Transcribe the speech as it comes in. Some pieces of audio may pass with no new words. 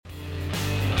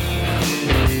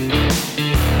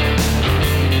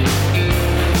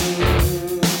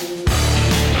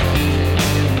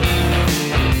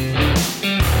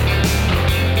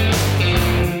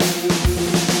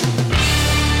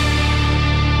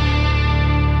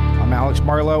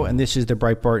Marlowe, and this is the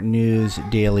Breitbart News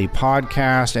Daily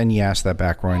podcast. And yes, that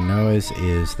background noise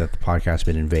is that the podcast has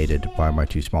been invaded by my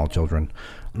two small children.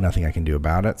 Nothing I can do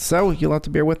about it, so you'll have to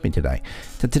bear with me today.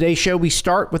 To today's show, we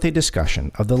start with a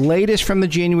discussion of the latest from the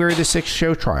January the 6th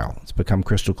show trial. It's become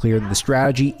crystal clear that the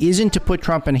strategy isn't to put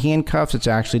Trump in handcuffs. It's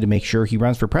actually to make sure he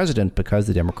runs for president because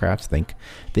the Democrats think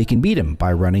they can beat him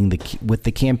by running with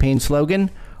the campaign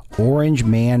slogan, Orange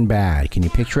Man Bad. Can you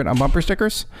picture it on bumper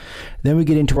stickers? Then we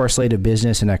get into our slate of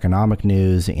business and economic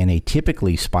news and a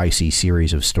typically spicy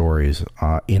series of stories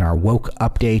in our woke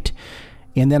update.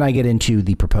 And then I get into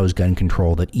the proposed gun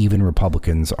control that even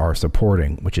Republicans are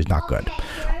supporting, which is not good.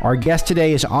 Our guest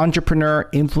today is entrepreneur,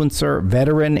 influencer,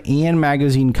 veteran, and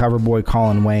magazine cover boy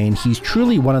Colin Wayne. He's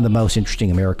truly one of the most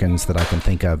interesting Americans that I can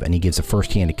think of, and he gives a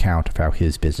firsthand account of how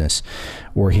his business,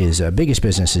 or his biggest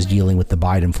business, is dealing with the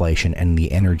Bidenflation and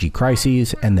the energy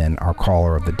crises. And then our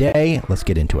caller of the day. Let's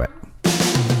get into it.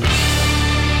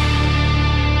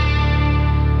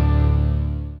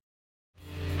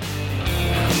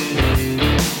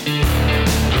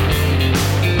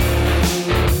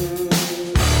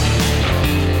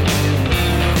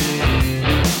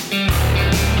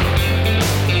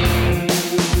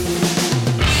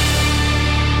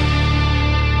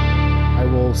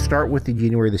 Start with the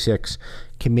January the 6th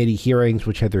committee hearings,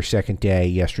 which had their second day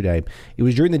yesterday. It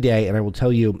was during the day, and I will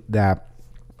tell you that,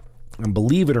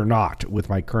 believe it or not, with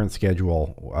my current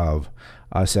schedule of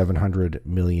 700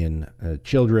 million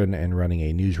children and running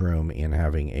a newsroom and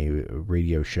having a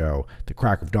radio show, the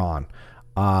crack of dawn,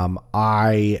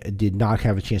 I did not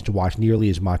have a chance to watch nearly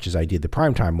as much as I did the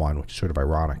primetime one, which is sort of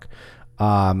ironic.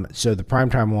 So the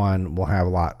primetime one will have a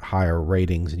lot higher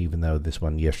ratings, and even though this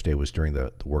one yesterday was during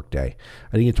the work day,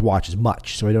 I didn't get to watch as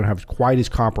much, so I don't have quite as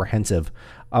comprehensive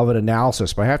of an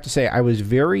analysis. But I have to say, I was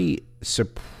very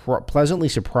pleasantly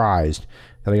surprised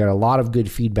that I got a lot of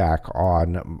good feedback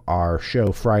on our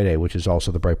show Friday, which is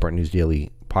also the Breitbart News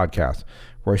Daily podcast,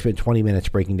 where I spent 20 minutes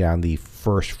breaking down the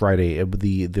first Friday,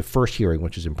 the first hearing,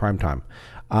 which is in primetime.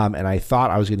 And I thought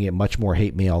I was going to get much more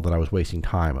hate mail than I was wasting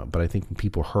time. But I think when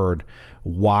people heard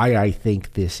why I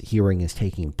think this hearing is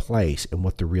taking place and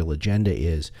what the real agenda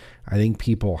is, I think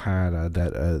people had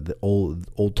the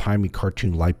old-timey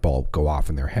cartoon light bulb go off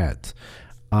in their heads.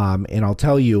 And I'll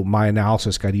tell you, my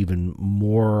analysis got even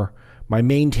more, my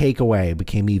main takeaway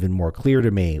became even more clear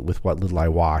to me with what little I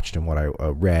watched and what I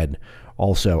read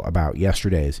also about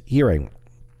yesterday's hearing.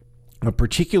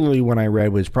 Particularly when I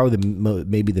read was probably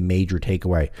maybe the major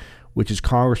takeaway, which is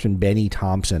Congressman Benny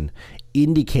Thompson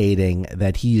indicating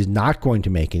that he is not going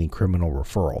to make any criminal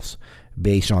referrals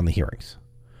based on the hearings.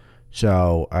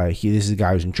 So this is the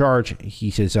guy who's in charge.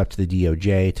 He says it's up to the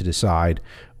DOJ to decide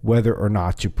whether or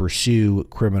not to pursue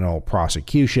criminal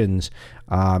prosecutions,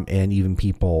 and even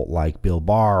people like Bill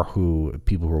Barr,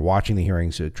 people who are watching the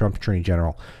hearings, Trump Attorney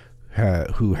General,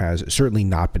 who has certainly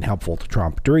not been helpful to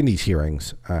Trump during these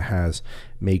hearings, has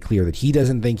made clear that he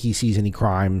doesn't think he sees any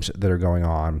crimes that are going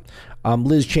on.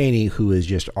 Liz Cheney, who is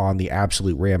just on the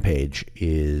absolute rampage,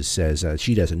 says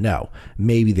she doesn't know.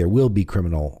 Maybe there will be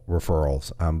criminal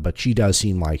referrals, but she does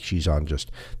seem like she's on just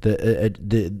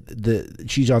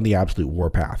she's on the absolute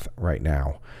warpath right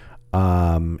now.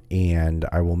 And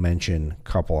I will mention a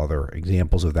couple other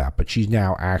examples of that, but she's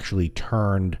now actually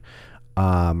turned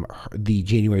the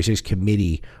January 6th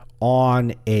committee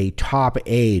on a top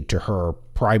aide to her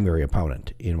primary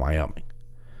opponent in Wyoming.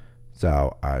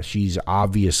 So she's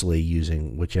obviously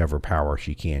using whichever power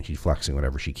she can. She's flexing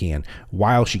whatever she can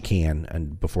while she can,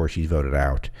 and before she's voted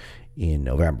out in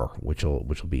November, which will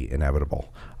be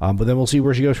inevitable. But then we'll see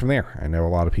where she goes from there. I know a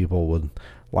lot of people would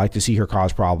like to see her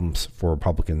cause problems for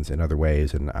Republicans in other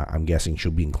ways, and I'm guessing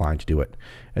she'll be inclined to do it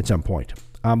at some point.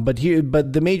 But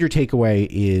the major takeaway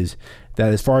is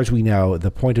that, as far as we know,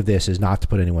 the point of this is not to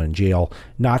put anyone in jail,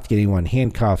 not to get anyone in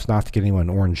handcuffs, not to get anyone in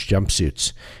orange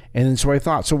jumpsuits. And so I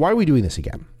thought, so why are we doing this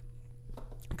again?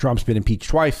 Trump's been impeached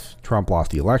twice. Trump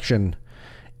lost the election.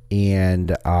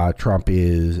 And Trump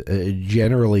is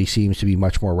generally seems to be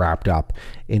much more wrapped up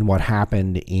in what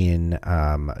happened in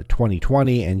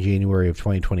 2020 and January of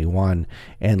 2021,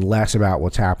 and less about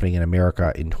what's happening in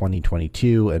America in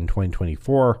 2022 and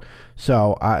 2024.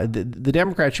 So the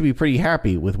Democrats should be pretty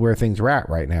happy with where things are at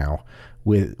right now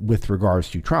with regards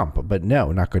to Trump. But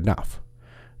no, not good enough.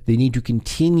 They need to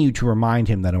continue to remind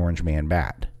him that Orange Man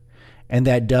bad. And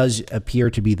that does appear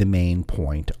to be the main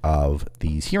point of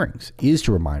these hearings, is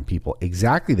to remind people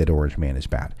exactly that Orange Man is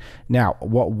bad. Now,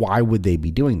 why would they be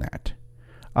doing that?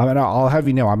 And I'll have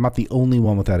you know, I'm not the only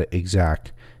one with that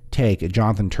exact take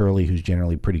Jonathan Turley, who's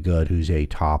generally pretty good, who's a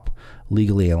top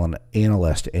legal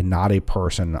analyst and not a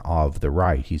person of the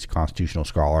right. He's a constitutional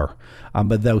scholar,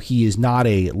 but though he is not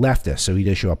a leftist, so he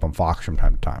does show up on Fox from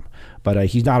time to time. But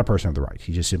he's not a person of the right.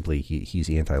 He just simply, he's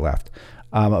anti-left.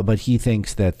 But he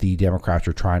thinks that the Democrats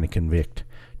are trying to convict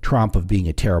Trump of being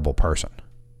a terrible person.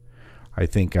 I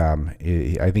think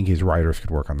his writers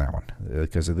could work on that one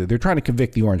because they're trying to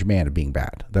convict the orange man of being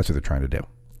bad. That's what they're trying to do.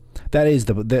 That is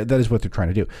what they're trying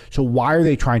to do. So why are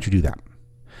they trying to do that?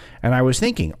 And I was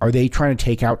thinking, are they trying to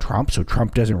take out Trump so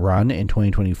Trump doesn't run in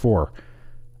 2024?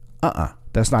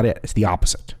 That's not it. It's the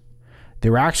opposite.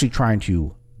 They're actually trying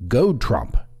to goad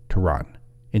Trump to run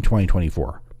in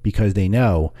 2024 because they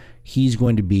know he's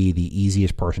going to be the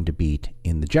easiest person to beat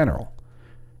in the general.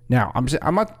 Now,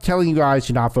 I'm not telling you guys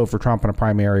to not vote for Trump in a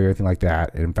primary or anything like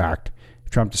that. In fact,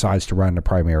 if Trump decides to run in a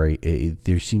primary,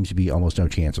 there seems to be almost no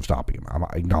chance of stopping him. I'm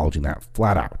acknowledging that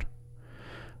flat out.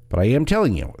 But I am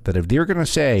telling you that if they're going to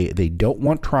say they don't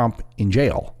want Trump in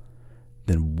jail,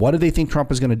 then what do they think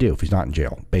Trump is going to do if he's not in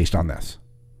jail based on this?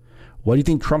 What do you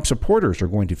think Trump supporters are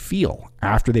going to feel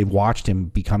after they've watched him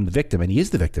become the victim, and he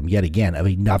is the victim yet again of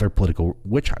another political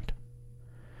witch hunt?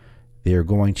 They're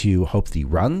going to hope that he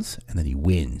runs and that he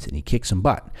wins and he kicks some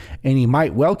butt. And he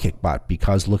might well kick butt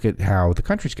because look at how the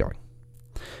country's going.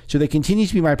 So that continues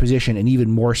to be my position, and even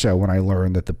more so when I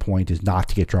learned that the point is not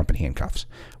to get Trump in handcuffs.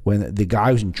 When the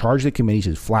guy who's in charge of the committee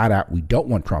says flat out, we don't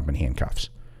want Trump in handcuffs,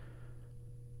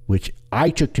 which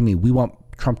I took to mean we want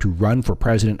Trump to run for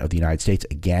president of the United States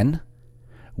again,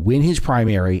 win his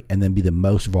primary, and then be the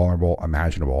most vulnerable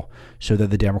imaginable so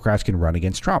that the Democrats can run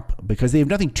against Trump because they have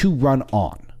nothing to run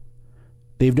on.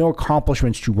 They have no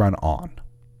accomplishments to run on.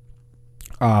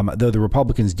 Though the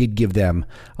Republicans did give them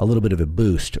a little bit of a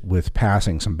boost with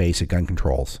passing some basic gun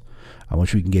controls,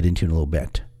 which we can get into in a little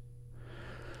bit.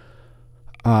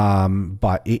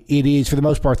 But it is, for the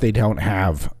most part, they don't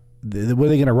have, what are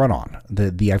they going to run on?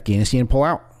 The Afghanistan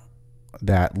pullout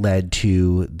that led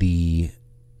to the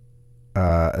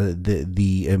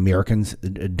Americans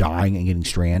dying and getting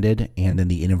stranded, and then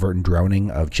the inadvertent droning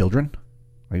of children.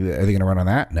 Are they going to run on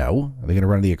that? No. Are they going to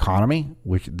run on the economy,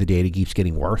 which the data keeps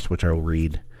getting worse, which I will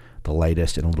read the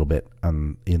latest in a little bit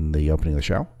in the opening of the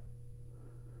show?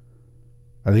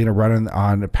 Are they going to run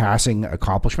on passing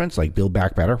accomplishments like Build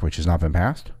Back Better, which has not been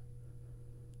passed?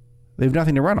 They have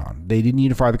nothing to run on. They didn't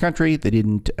unify the country. They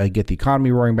didn't get the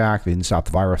economy roaring back. They didn't stop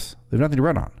the virus. They have nothing to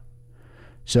run on.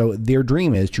 So their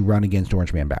dream is to run against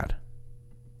Orange Man Bad,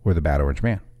 or the bad Orange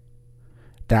Man.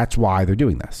 That's why they're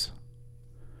doing this.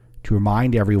 To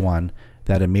remind everyone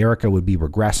that America would be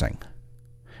regressing.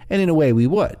 And in a way we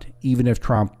would, even if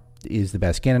Trump is the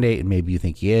best candidate, and maybe you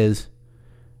think he is.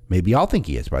 Maybe I'll think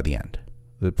he is by the end.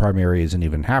 The primary isn't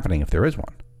even happening if there is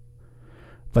one.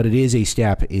 But it is a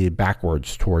step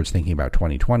backwards towards thinking about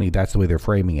 2020. That's the way they're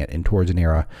framing it, and towards an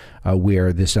era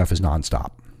where this stuff is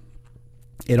nonstop.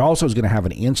 It also is going to have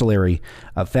an ancillary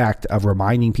effect of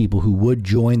reminding people who would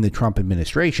join the Trump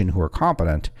administration who are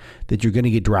competent that you're going to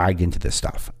get dragged into this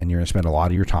stuff, and you're going to spend a lot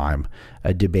of your time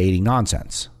debating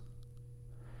nonsense,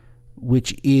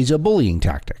 which is a bullying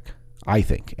tactic, I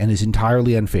think, and is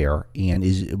entirely unfair,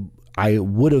 and I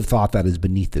would have thought that is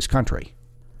beneath this country,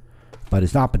 but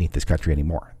it's not beneath this country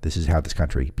anymore. This is how this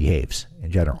country behaves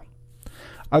in general.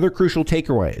 Other crucial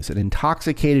takeaways. An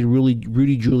intoxicated Rudy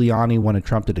Giuliani wanted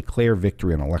Trump to declare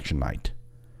victory on election night.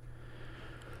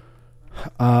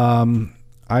 I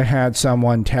had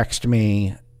someone text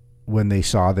me when they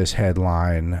saw this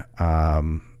headline.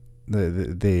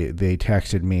 They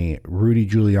texted me, Rudy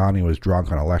Giuliani was drunk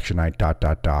on election night, ...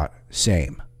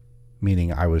 Same.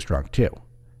 Meaning I was drunk too.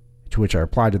 To which I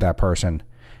replied to that person,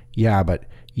 yeah, but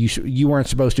you weren't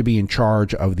supposed to be in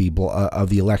charge of the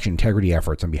election integrity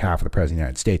efforts on behalf of the President of the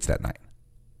United States that night.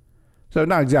 So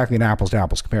not exactly an apples to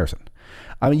apples comparison.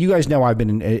 I mean, you guys know I've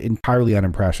been entirely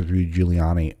unimpressed with Rudy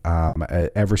Giuliani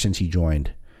ever since he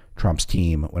joined Trump's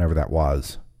team, whenever that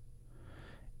was.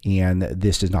 And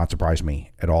this does not surprise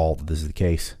me at all that this is the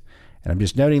case. And I'm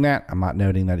just noting that. I'm not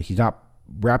noting that he's not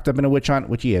wrapped up in a witch hunt,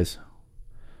 which he is.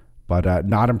 But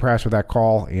not impressed with that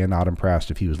call, and not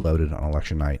impressed if he was loaded on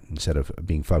election night instead of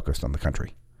being focused on the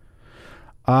country.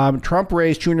 Trump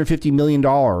raised $250 million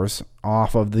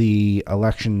off of the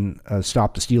election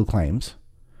Stop the Steal claims.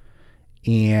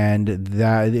 And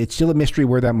that it's still a mystery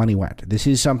where that money went. This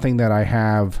is something that I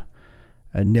have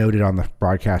noted on the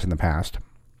broadcast in the past.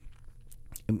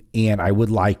 And I would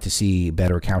like to see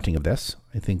better accounting of this.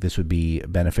 I think this would be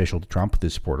beneficial to Trump with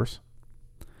his supporters.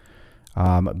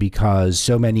 Because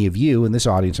so many of you in this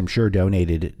audience, I'm sure,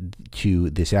 donated to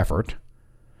this effort.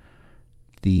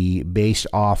 based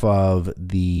off of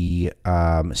the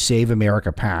Save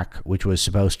America PAC, which was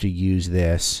supposed to use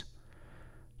this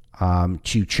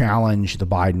to challenge the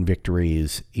Biden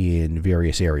victories in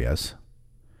various areas.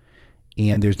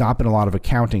 And there's not been a lot of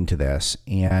accounting to this.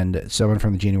 And someone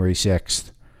from the January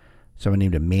 6th, someone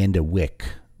named Amanda Wick,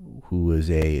 who is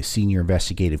a senior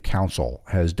investigative counsel,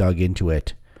 has dug into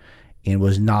it and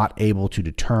was not able to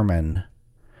determine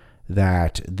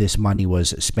that this money was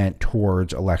spent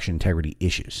towards election integrity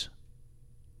issues.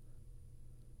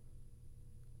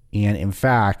 And in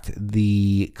fact,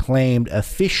 the claimed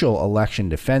official election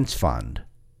defense fund,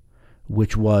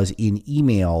 which was in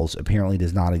emails, apparently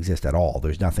does not exist at all.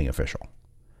 There's nothing official.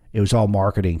 It was all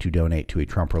marketing to donate to a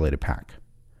Trump-related PAC,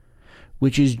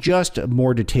 which is just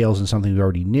more details than something we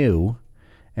already knew.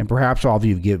 And perhaps all of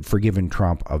you have forgiven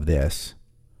Trump of this.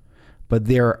 But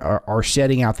they are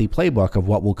setting out the playbook of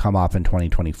what will come up in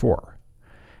 2024.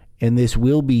 And this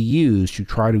will be used to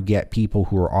try to get people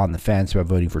who are on the fence about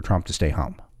voting for Trump to stay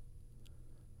home.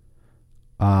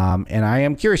 And I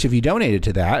am curious if you donated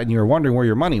to that and you're wondering where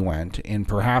your money went, and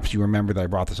perhaps you remember that I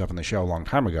brought this up in the show a long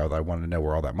time ago that I wanted to know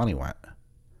where all that money went.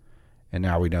 And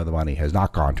now we know the money has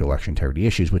not gone to election integrity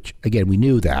issues, which, again, we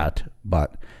knew that,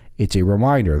 but it's a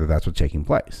reminder that that's what's taking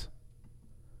place.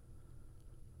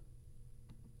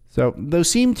 So those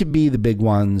seem to be the big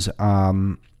ones.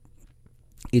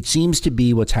 It seems to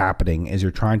be what's happening is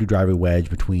they're trying to drive a wedge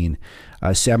between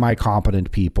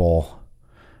semi-competent people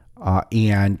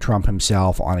and Trump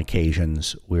himself on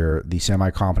occasions, where the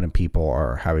semi-competent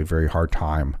people have a very hard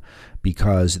time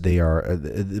because they are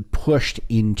pushed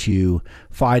into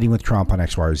fighting with Trump on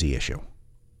X, Y, or Z issue.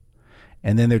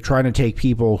 And then they're trying to take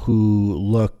people who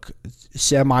look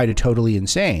semi to totally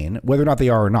insane, whether or not they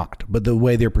are or not, but the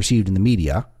way they're perceived in the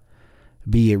media,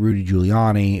 be it Rudy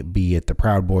Giuliani, be it the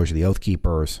Proud Boys or the Oath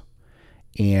Keepers,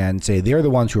 and say they're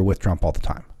the ones who are with Trump all the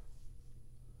time.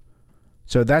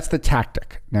 So that's the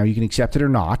tactic. Now, you can accept it or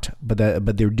not, but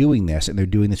they're doing this, and they're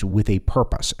doing this with a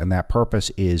purpose. And that purpose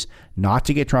is not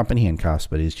to get Trump in handcuffs,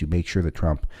 but is to make sure that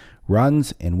Trump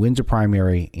runs and wins a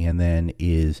primary and then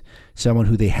is someone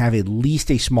who they have at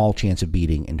least a small chance of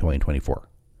beating in 2024.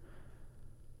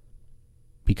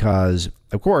 Because,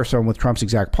 of course, someone with Trump's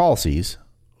exact policies,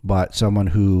 but someone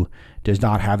who does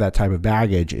not have that type of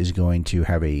baggage is going to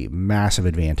have a massive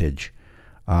advantage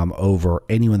over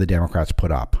anyone the Democrats put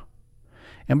up.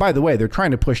 And by the way, they're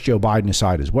trying to push Joe Biden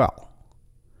aside as well.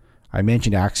 I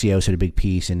mentioned Axios had a big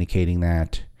piece indicating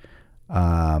that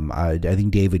I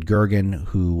think David Gergen,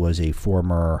 who was a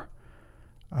former,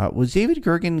 was David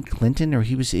Gergen Clinton, or I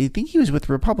think he was with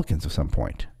the Republicans at some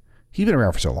point. He's been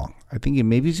around for so long. I think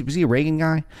was he a Reagan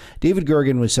guy? David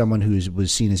Gergen was someone who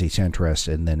was seen as a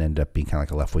centrist and then ended up being kind of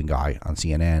like a left-wing guy on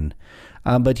CNN.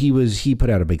 But he put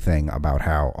out a big thing about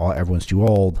how everyone's too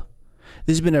old.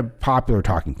 This has been a popular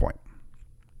talking point,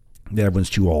 that everyone's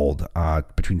too old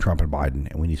between Trump and Biden,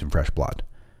 and we need some fresh blood.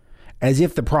 As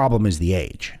if the problem is the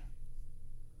age.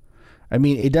 I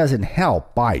mean, it doesn't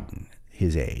help Biden,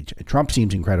 his age. Trump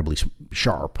seems incredibly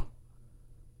sharp.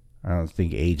 I don't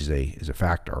think age is a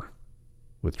factor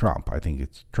with Trump. I think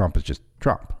Trump is just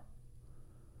Trump.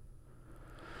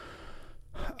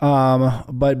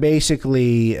 But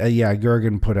basically,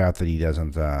 Gergen put out that he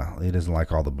doesn't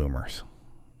like all the boomers.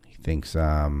 He thinks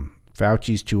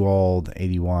Fauci's too old,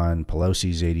 81.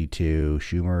 Pelosi's 82.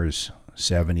 Schumer's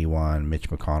 71. Mitch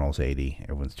McConnell's 80.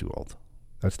 Everyone's too old.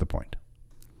 That's the point.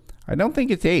 I don't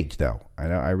think it's age, though.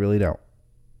 I really don't.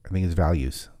 I think it's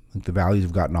values. I think the values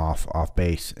have gotten off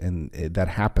base, and that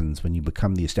happens when you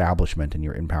become the establishment and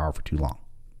you're in power for too long.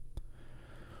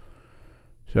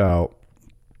 So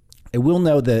I will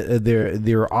note that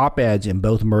there are op-eds in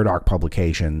both Murdoch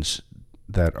publications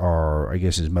that are, I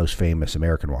guess, his most famous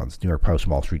American ones, New York Post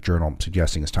and Wall Street Journal,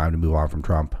 suggesting it's time to move on from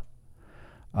Trump.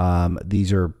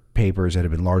 These are papers that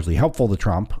have been largely helpful to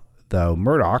Trump, though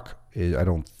Murdoch, I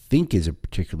don't think, is a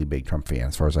particularly big Trump fan,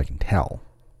 as far as I can tell.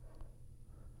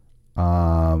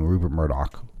 Rupert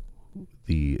Murdoch,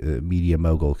 the media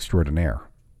mogul extraordinaire.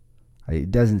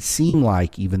 It doesn't seem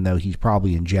like, even though he's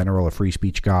probably in general a free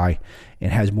speech guy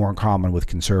and has more in common with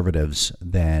conservatives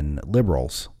than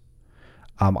liberals,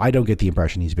 I don't get the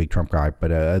impression he's a big Trump guy,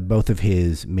 but both of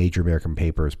his major American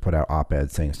papers put out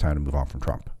op-eds saying it's time to move on from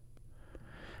Trump.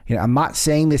 I'm not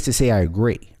saying this to say I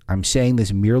agree. I'm saying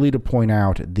this merely to point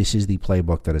out this is the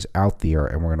playbook that is out there,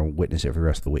 and we're going to witness it for the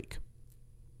rest of the week.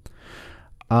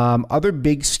 Other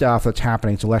big stuff that's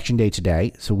happening, it's Election Day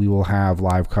today, so we will have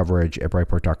live coverage at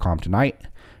Breitbart.com tonight,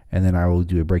 and then I will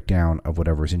do a breakdown of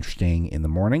whatever is interesting in the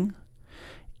morning.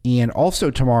 And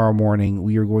also tomorrow morning,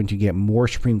 we are going to get more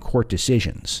Supreme Court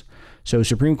decisions. So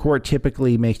Supreme Court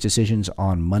typically makes decisions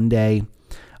on Monday.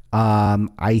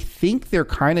 I think they're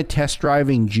kind of test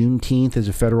driving Juneteenth as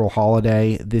a federal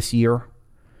holiday this year,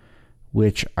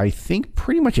 which I think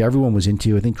pretty much everyone was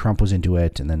into. I think Trump was into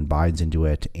it, and then Biden's into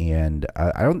it. And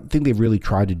I don't think they've really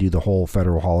tried to do the whole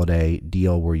federal holiday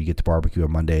deal where you get to barbecue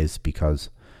on Mondays because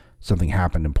something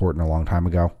happened important a long time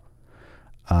ago.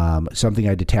 Something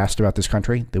I detest about this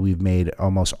country, that we've made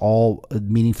almost all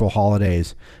meaningful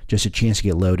holidays just a chance to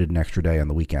get loaded an extra day on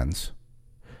the weekends.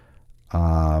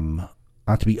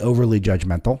 Not to be overly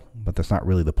judgmental, but that's not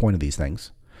really the point of these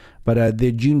things. But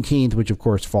the Juneteenth, which of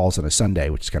course falls on a Sunday,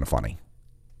 which is kind of funny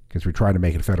because we're trying to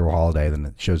make it a federal holiday, then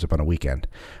it shows up on a weekend.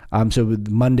 So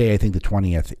Monday, I think the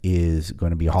 20th is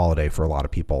going to be a holiday for a lot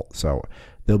of people. So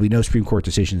there'll be no Supreme Court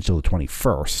decision until the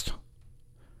 21st.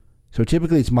 So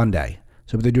typically it's Monday.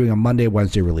 So they're doing a Monday,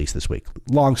 Wednesday release this week.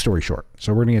 Long story short.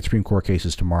 So we're going to get Supreme Court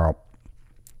cases tomorrow.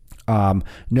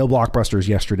 No blockbusters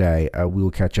yesterday. We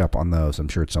will catch up on those, I'm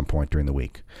sure, at some point during the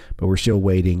week. But we're still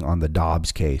waiting on the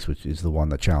Dobbs case, which is the one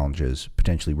that challenges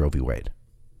potentially Roe v. Wade.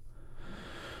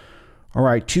 All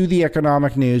right, to the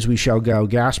economic news we shall go.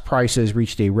 Gas prices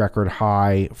reached a record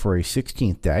high for a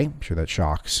 16th day. I'm sure that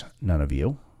shocks none of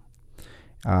you.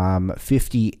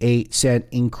 58-cent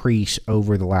increase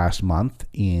over the last month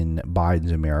in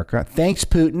Biden's America. Thanks,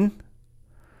 Putin.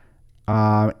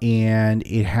 And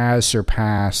it has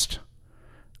surpassed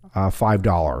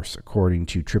 $5, according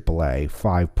to AAA,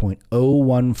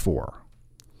 5.014.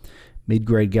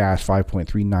 Mid-grade gas,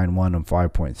 5.391 and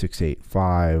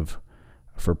 5.685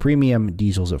 for premium.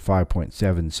 Diesel's at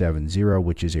 5.770,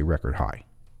 which is a record high.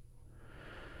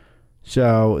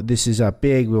 So this is up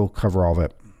big. We'll cover all of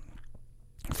it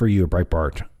for you at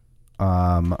Breitbart.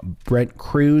 Brent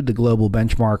crude, the global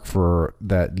benchmark for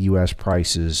that the U.S.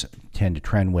 prices tend to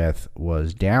trend with,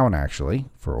 was down actually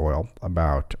for oil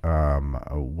about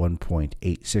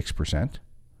 1.86%.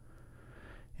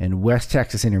 And West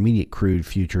Texas Intermediate crude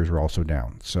futures were also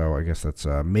down. So I guess that's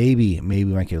maybe we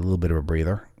might get a little bit of a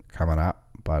breather coming up,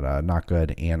 but not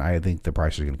good. And I think the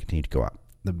prices are going to continue to go up.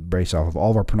 Based off of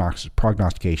all of our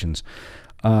prognostications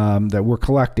that we're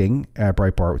collecting at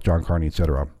Breitbart with John Carney, et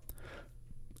cetera.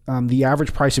 The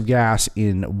average price of gas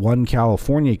in one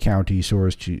California county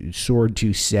soared to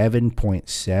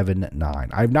 7.79.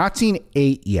 I've not seen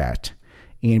 8 yet,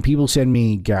 and people send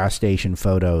me gas station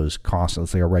photos constantly.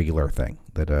 It's like a regular thing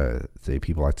that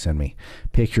people like to send me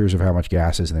pictures of how much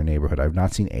gas is in their neighborhood. I've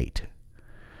not seen 8,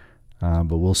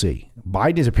 but we'll see.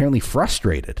 Biden is apparently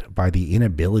frustrated by the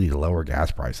inability to lower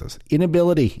gas prices.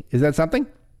 Inability, is that something?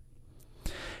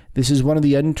 This is one of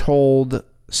the untold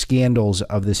scandals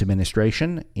of this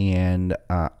administration, and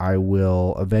I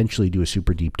will eventually do a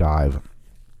super deep dive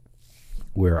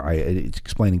where I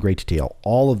explain in great detail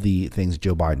all of the things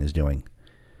Joe Biden is doing.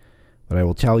 But I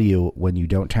will tell you, when you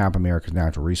don't tap America's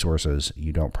natural resources,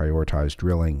 you don't prioritize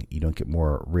drilling, you don't get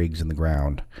more rigs in the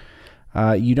ground,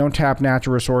 you don't tap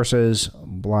natural resources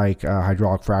like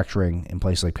hydraulic fracturing in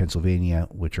places like Pennsylvania,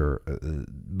 which are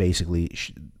basically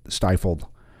stifled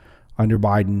under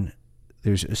Biden.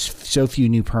 There's so few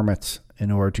new permits in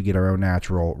order to get our own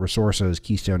natural resources.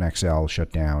 Keystone XL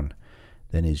shut down,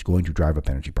 then is going to drive up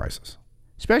energy prices,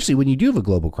 especially when you do have a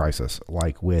global crisis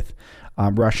like with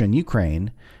Russia and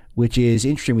Ukraine, which is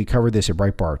interesting. We covered this at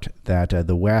Breitbart, that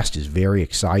the West is very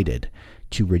excited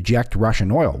to reject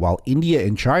Russian oil, while India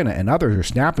and China and others are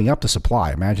snapping up the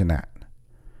supply. Imagine that.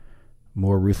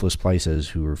 More ruthless places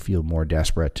who feel more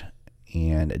desperate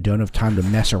and don't have time to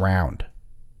mess around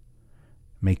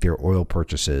make their oil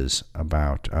purchases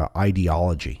about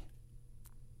ideology.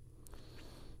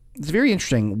 It's very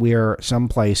interesting where some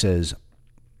places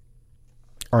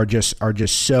are just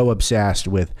so obsessed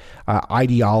with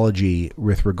ideology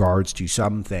with regards to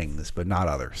some things, but not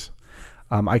others.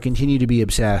 I continue to be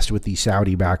obsessed with the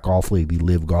Saudi-backed golf league, the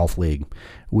Live Golf League,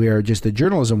 where just the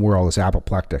journalism world is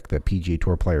apoplectic that PGA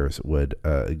Tour players would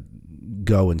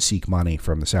go and seek money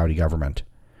from the Saudi government,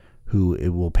 who it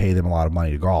will pay them a lot of money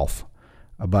to golf.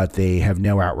 But they have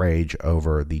no outrage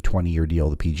over the 20-year deal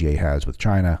the PGA has with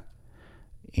China,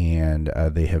 and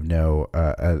they have no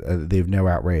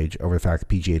outrage over the fact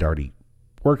the PGA had already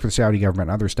worked with the Saudi government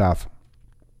and other stuff.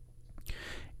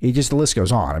 It just, the list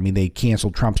goes on. I mean, they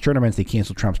canceled Trump's tournaments, they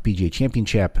canceled Trump's PGA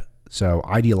Championship. So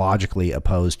ideologically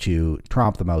opposed to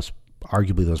Trump,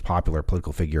 arguably the most popular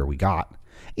political figure we got,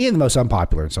 and the most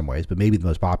unpopular in some ways, but maybe the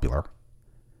most popular.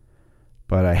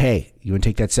 But hey, you want to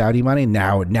take that Saudi money?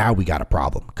 Now we got a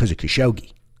problem because of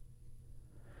Khashoggi.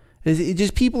 It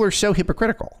just, people are so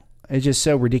hypocritical. It's just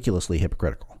so ridiculously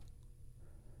hypocritical.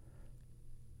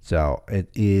 So it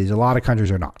is, a lot of countries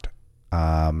are not,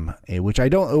 which I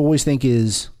don't always think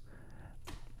is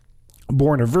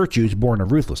born of virtue. It's born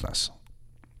of ruthlessness.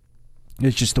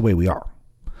 It's just the way we are.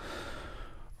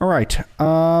 All right.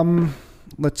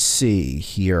 Let's see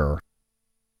here.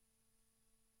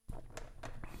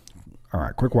 All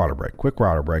right, quick water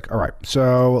break. All right,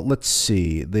 so let's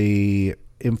see. The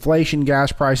inflation,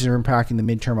 gas prices are impacting the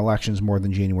midterm elections more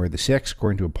than January the 6th,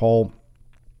 according to a poll.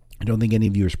 I don't think any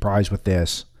of you are surprised with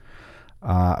this,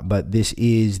 but this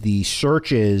is the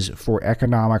searches for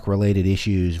economic-related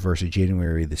issues versus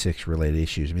January the 6th related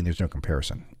issues. I mean, there's no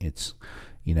comparison. It's,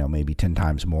 maybe 10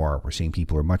 times more. We're seeing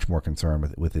people are much more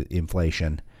concerned with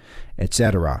inflation, et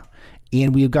cetera.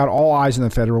 And we've got all eyes on the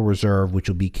Federal Reserve, which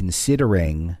will be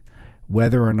considering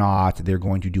whether or not they're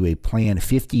going to do a planned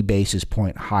 50 basis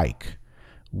point hike,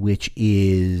 which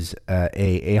is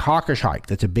a hawkish hike.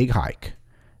 That's a big hike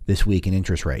this week in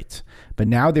interest rates. But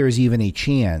now there's even a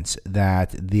chance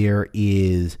that there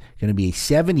is going to be a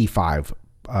 75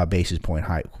 basis point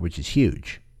hike, which is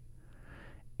huge.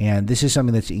 And this is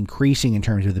something that's increasing in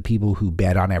terms of the people who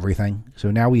bet on everything. So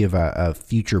now we have a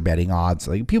future betting odds.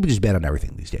 Like, people just bet on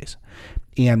everything these days.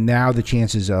 And now the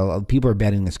chances of people are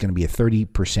betting it's going to be a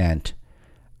 30%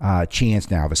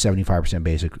 chance now of a 75%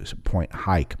 basis point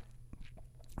hike.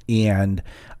 And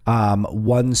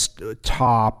one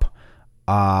top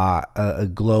a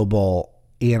global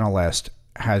analyst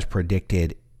has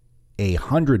predicted a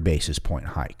 100 basis point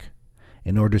hike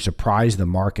in order to surprise the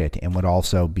market, and would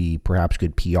also be perhaps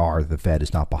good PR. The Fed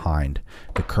is not behind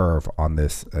the curve on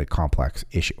this complex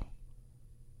issue.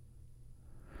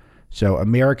 So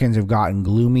Americans have gotten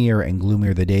gloomier and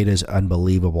gloomier. The data is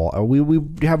unbelievable. We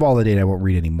have all the data. I won't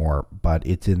read anymore, but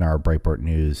it's in our Breitbart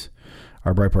News,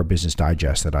 our Breitbart Business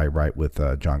Digest that I write with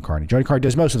John Carney. John Carney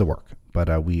does most of the work,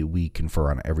 but we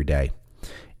confer on it every day.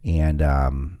 And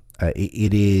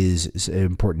it is an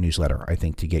important newsletter, I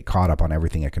think, to get caught up on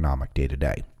everything economic day to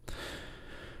day.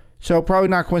 So probably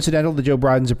not coincidental that Joe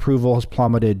Biden's approval has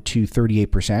plummeted to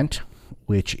 38%,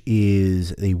 which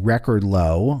is a record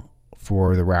low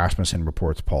for the Rasmussen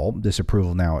Reports poll.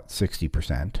 Disapproval now at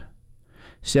 60%.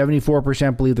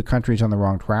 74% believe the country is on the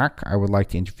wrong track. I would like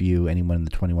to interview anyone in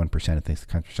the 21% who thinks the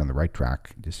country's on the right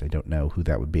track. I don't know who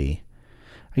that would be.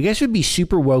 I guess it would be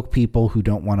super woke people who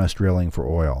don't want us drilling for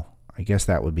oil. I guess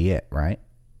that would be it, right?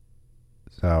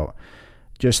 So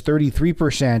just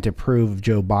 33% approve of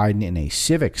Joe Biden in a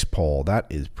civics poll. That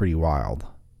is pretty wild.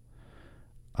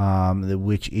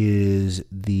 Which is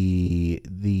the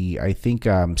I think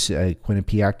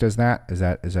Quinnipiac does that. Is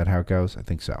that how it goes? I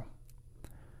think so.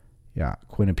 Yeah,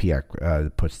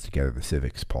 Quinnipiac puts together the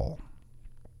civics poll.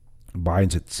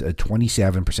 Biden's at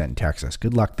 27% in Texas.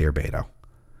 Good luck there, Beto.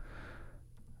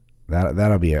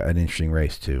 That'll be an interesting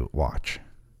race to watch.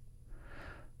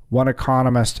 One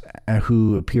economist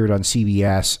who appeared on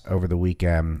CBS over the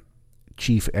weekend,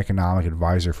 chief economic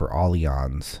advisor for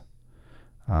Allianz,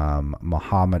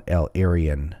 Mohammed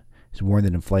El-Arian, has warned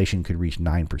that inflation could reach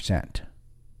 9%.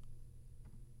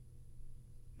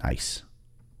 Nice.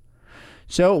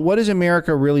 So what is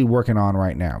America really working on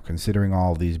right now, considering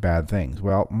all of these bad things?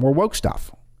 Well, more woke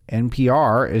stuff.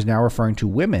 NPR is now referring to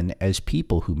women as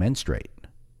people who menstruate.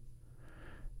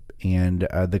 And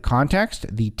the context,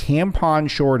 the tampon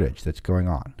shortage that's going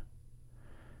on.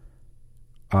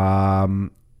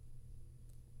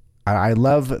 I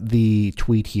love the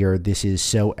tweet here. This is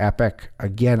so epic.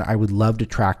 Again, I would love to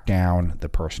track down the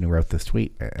person who wrote this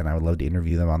tweet, and I would love to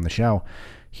interview them on the show.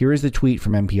 Here is the tweet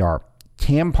from NPR.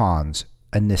 Tampons,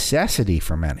 a necessity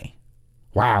for many.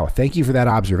 Wow, thank you for that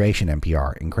observation,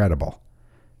 NPR. Incredible.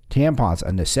 Tampons,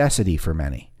 a necessity for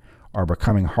many, are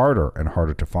becoming harder and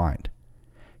harder to find.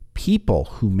 People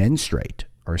who menstruate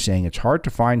are saying it's hard to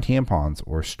find tampons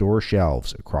or store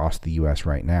shelves across the U.S.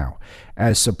 right now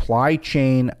as supply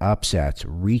chain upsets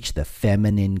reach the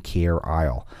feminine care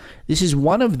aisle. This is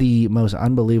one of the most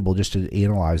unbelievable, just to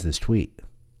analyze this tweet.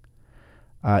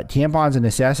 Tampons a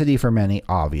necessity for many,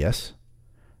 obvious.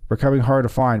 Becoming hard to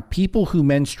find. People who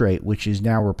menstruate, which is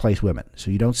now replaced women. So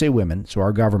you don't say women. So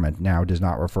our government now does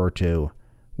not refer to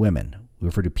women. We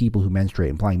refer to people who menstruate,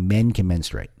 implying men can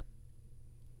menstruate.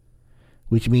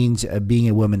 Which means being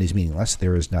a woman is meaningless.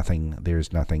 There's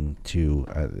nothing to,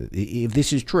 if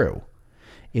this is true,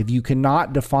 if you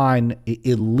cannot define,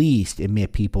 at least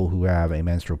admit people who have a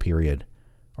menstrual period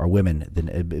are women,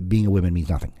 then being a woman means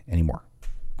nothing anymore,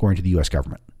 according to the U.S.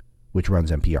 government, which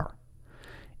runs NPR.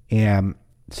 And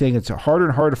saying it's harder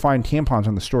and harder to find tampons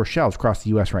on the store shelves across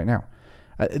the U.S. right now.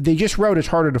 They just wrote it's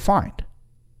harder to find.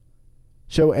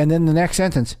 So, and then the next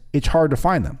sentence, it's hard to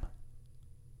find them.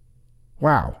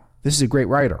 Wow. This is a great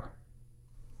writer.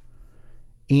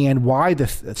 And why the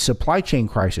supply chain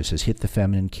crisis has hit the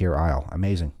feminine care aisle.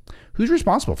 Amazing. Who's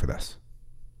responsible for this?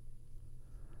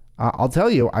 I'll tell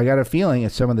you, I got a feeling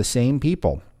it's some of the same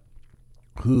people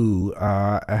who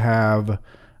have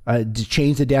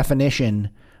changed the definition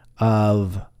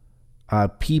of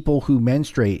people who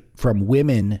menstruate from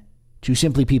women to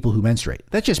simply people who menstruate.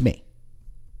 That's just me.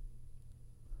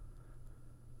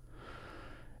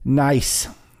 Nice.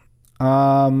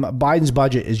 Biden's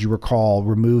budget, as you recall,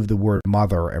 removed the word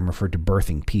mother and referred to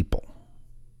birthing people.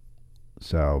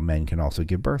 So men can also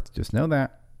give birth. Just know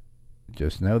that.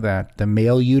 Just know that. The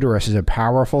male uterus is a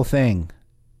powerful thing.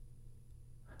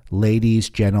 Ladies,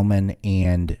 gentlemen,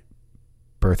 and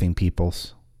birthing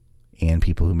peoples, and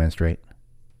people who menstruate.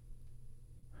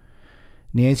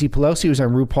 Nancy Pelosi was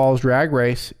on RuPaul's Drag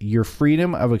Race. Your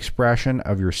freedom of expression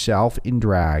of yourself in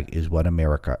drag is what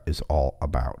America is all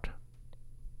about.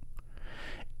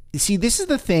 See, this is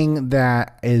the thing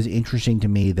that is interesting to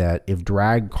me, that if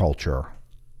drag culture,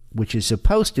 which is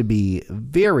supposed to be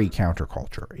very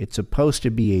counterculture, it's supposed to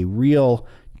be a real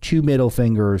two middle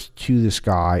fingers to the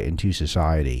sky and to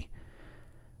society.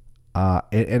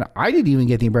 And I didn't even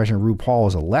get the impression RuPaul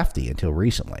was a lefty until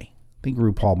recently. I think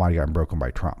RuPaul might have gotten broken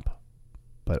by Trump.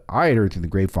 But I had heard through the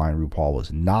grapevine RuPaul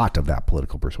was not of that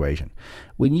political persuasion.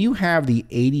 When you have the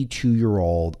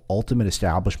 82-year-old ultimate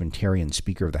establishmentarian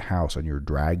Speaker of the House on your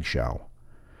drag show,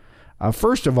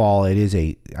 first of all,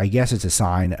 I guess it's a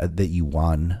sign that you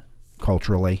won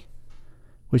culturally,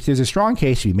 which there's a strong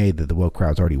case to be made that the woke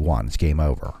crowd's already won. It's game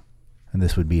over. And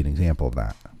this would be an example of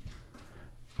that.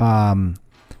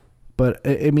 But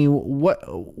I mean,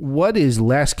 what is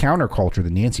less counterculture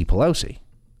than Nancy Pelosi?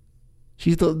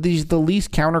 She's the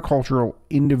least countercultural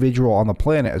individual on the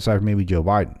planet, aside from maybe Joe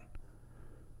Biden.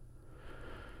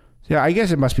 Yeah, I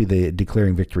guess it must be the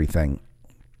declaring victory thing.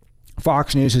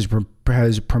 Fox News has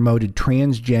promoted a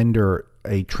transgender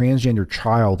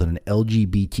child in an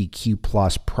LGBTQ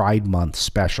plus Pride Month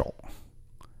special.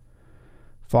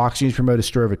 Fox News promoted a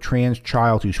story of a trans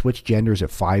child who switched genders at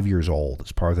 5 years old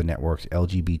as part of the network's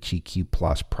LGBTQ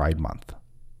plus Pride Month.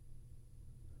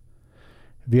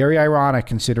 Very ironic,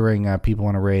 considering people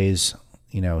want to raise,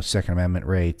 Second Amendment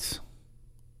rates.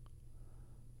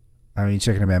 I mean,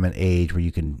 Second Amendment age, where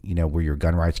you can, where your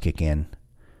gun rights kick in.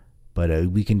 But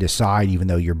we can decide, even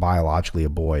though you're biologically a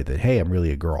boy, that, hey, I'm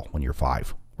really a girl when you're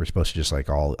 5. We're supposed to just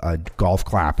all golf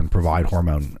clap and provide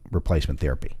hormone replacement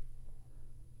therapy.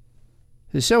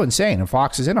 It's so insane, and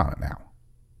Fox is in on it now.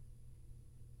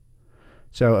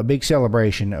 So a big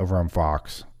celebration over on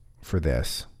Fox for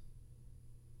this.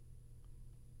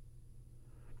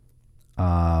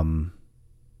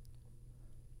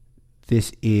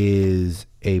 This is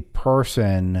a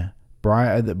person,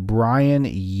 Brian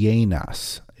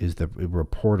Yanas is the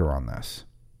reporter on this.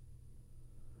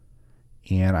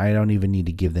 And I don't even need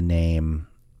to give the name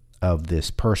of this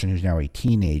person who's now a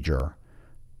teenager,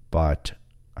 but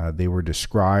they were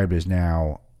described as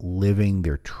now living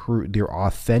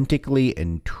authentically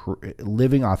and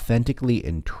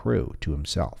true to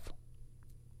himself.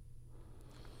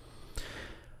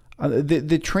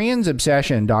 The trans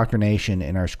obsession, indoctrination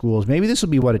in our schools, maybe this will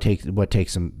be what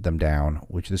takes them down,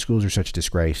 which the schools are such a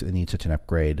disgrace. They need such an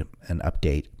upgrade, an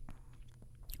update.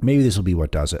 Maybe this will be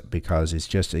what does it, because it's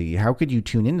just how could you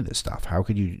tune into this stuff? How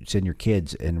could you send your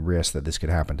kids and risk that this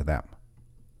could happen to them?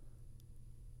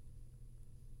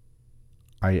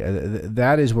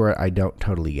 That is where I don't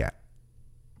totally get.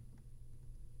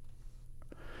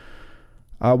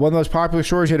 One of the most popular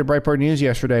stories at Breitbart News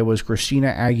yesterday was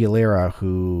Christina Aguilera,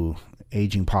 who,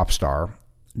 aging pop star,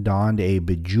 donned a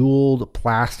bejeweled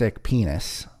plastic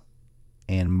penis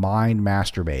and mind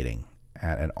masturbating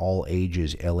at an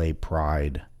all-ages LA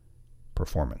Pride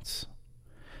performance.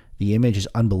 The image is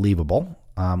unbelievable.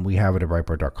 We have it at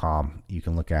Breitbart.com. You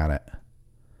can look at it.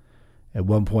 At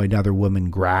one point, another woman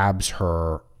grabs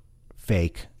her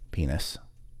fake penis.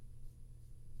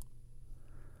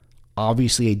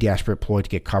 Obviously a desperate ploy to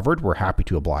get covered. We're happy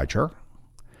to oblige her.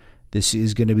 This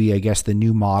is going to be, I guess, the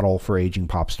new model for aging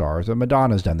pop stars.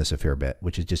 Madonna's done this a fair bit,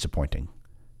 which is disappointing.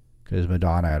 Because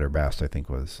Madonna at her best, I think,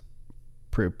 was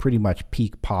pretty much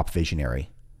peak pop visionary.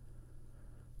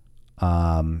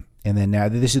 And then now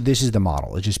this is the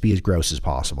model. It's just be as gross as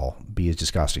possible. Be as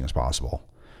disgusting as possible.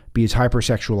 Be as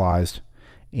hypersexualized.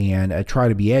 And try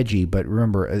to be edgy. But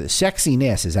remember,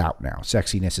 sexiness is out now.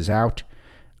 Sexiness is out.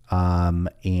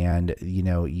 And,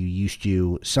 you used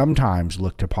to sometimes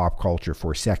look to pop culture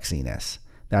for sexiness.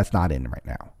 That's not in right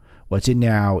now. What's in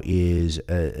now is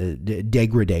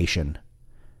degradation,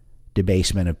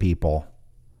 debasement of people,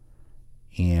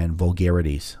 and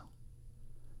vulgarities.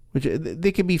 Which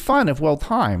they can be fun if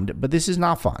well-timed, but this is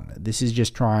not fun. This is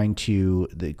just trying to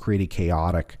create a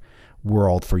chaotic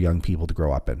world for young people to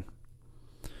grow up in.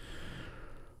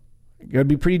 You got to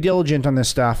be pretty diligent on this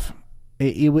stuff.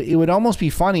 it would almost be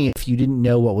funny if you didn't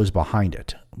know what was behind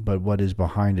it, but what is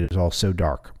behind it is all so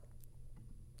dark.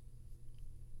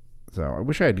 So I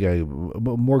wish I had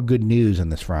more good news on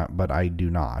this front, but I do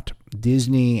not.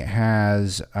 Disney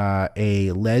has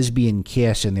a lesbian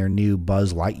kiss in their new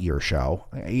Buzz Lightyear show.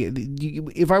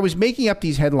 If I was making up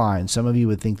these headlines, some of you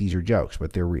would think these are jokes,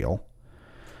 but they're real.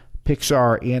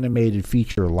 Pixar animated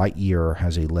feature Lightyear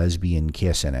has a lesbian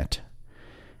kiss in it.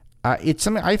 It's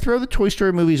something I throw the Toy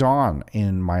Story movies on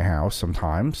in my house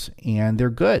sometimes, and they're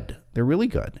good. They're really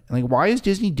good. Like, why is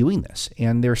Disney doing this?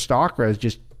 And their stock is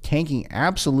just tanking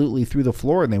absolutely through the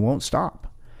floor, and they won't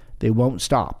stop. They won't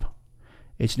stop.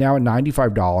 It's now at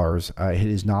 $95.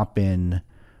 It has not been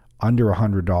under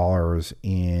 $100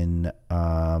 in,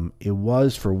 it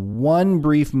was for one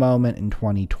brief moment in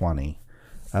 2020,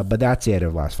 but that's it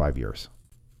over the last 5 years.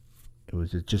 It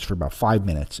was just for about 5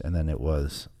 minutes, and then it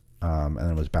was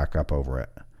back up over it.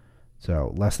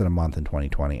 So less than a month in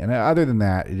 2020. And other than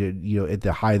that, at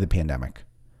the height of the pandemic,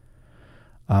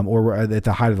 or at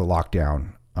the height of the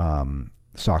lockdown,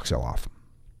 stock sell off.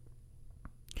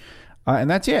 And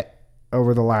that's it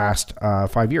over the last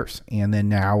 5 years. And then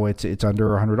now it's under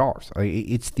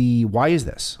 $100. Why is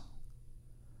this?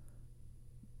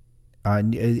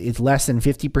 It's less than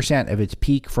 50% of its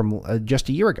peak from just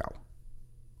a year ago.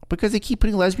 Because they keep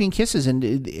putting lesbian kisses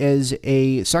in as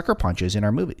a sucker punches in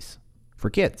our movies for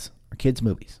kids, our kids'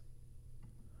 movies.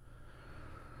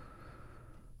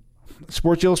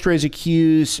 Sports Illustrated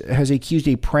has accused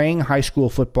a praying high school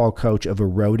football coach of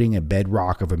eroding a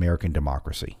bedrock of American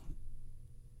democracy.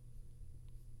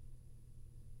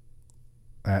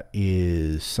 That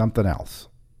is something else,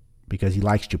 because he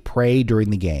likes to pray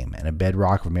during the game, and a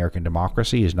bedrock of American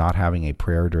democracy is not having a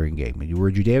prayer during a game. We're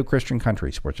a Judeo-Christian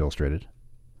country, Sports Illustrated.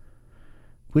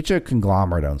 Which a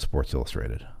conglomerate owns Sports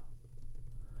Illustrated?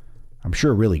 I'm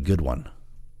sure a really good one.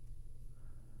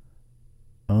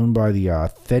 Owned by the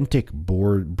Authentic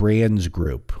Brands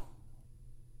Group.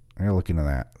 I gotta look into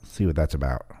that. See what that's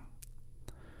about.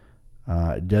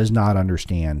 Does not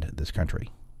understand this country.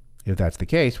 If that's the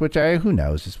case, which who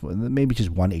knows? Maybe just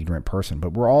one ignorant person,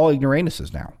 but we're all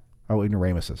ignoramuses now. Oh,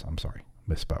 ignoramuses. I'm sorry.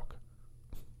 Misspoke.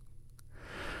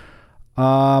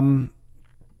 A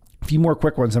few more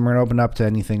quick ones, and we're going to open up to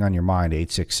anything on your mind.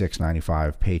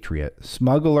 866-95-PATRIOT.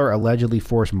 Smuggler allegedly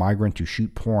forced migrant to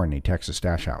shoot porn in a Texas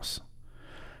stash house.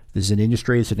 This is an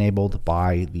industry that's enabled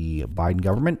by the Biden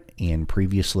government and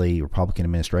previously Republican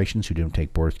administrations who didn't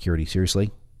take border security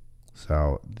seriously.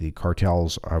 So the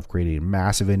cartels have created a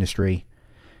massive industry,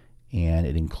 and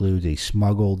it includes a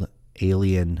smuggled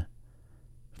alien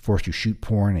forced to shoot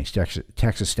porn in a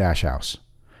Texas stash house.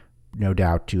 No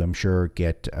doubt to, I'm sure,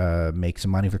 make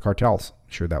some money for cartels.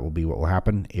 I'm sure that will be what will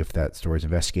happen if that story is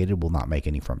investigated. Will not make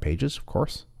any front pages, of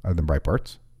course, other than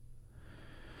Breitbart's.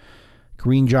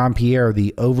 Karine Jean-Pierre,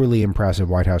 the overly impressive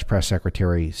White House press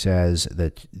secretary, says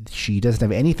that she doesn't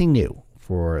have anything new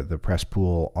for the press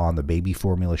pool on the baby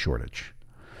formula shortage.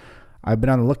 I've been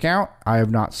on the lookout. I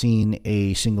have not seen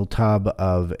a single tub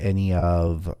of any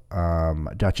of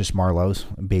Duchess Marlowe's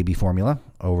baby formula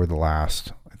over the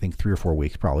last, I think, 3 or 4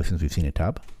 weeks, probably, since we've seen a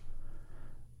tub.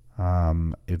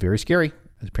 It's very scary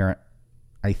as a parent.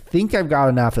 I think I've got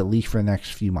enough at least for the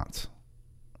next few months,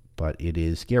 but it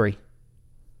is scary.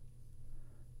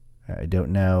 I don't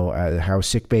know how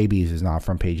sick babies is not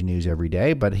front page news every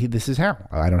day, but this is how.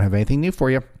 I don't have anything new for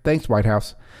you. Thanks, White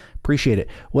House. Appreciate it.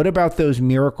 What about those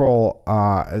miracle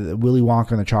Willy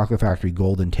Wonka and the Chocolate Factory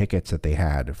golden tickets that they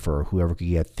had for whoever could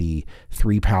get the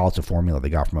 3 pallets of formula they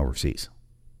got from overseas?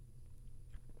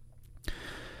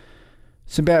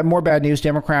 Some more bad news.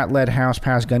 Democrat-led House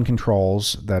passed gun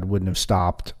controls that wouldn't have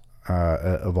stopped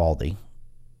Uvalde.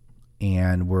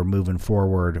 And we're moving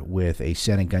forward with a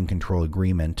Senate gun control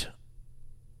agreement.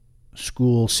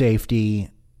 School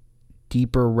safety,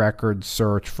 deeper record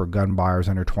search for gun buyers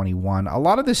under 21. A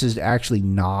lot of this is actually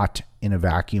not in a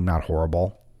vacuum, not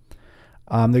horrible.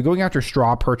 They're going after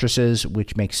straw purchases,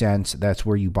 which makes sense. That's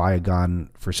where you buy a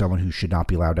gun for someone who should not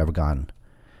be allowed to have a gun.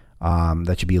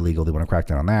 That should be illegal. They want to crack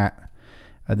down on that.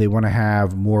 They want to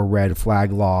have more red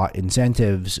flag law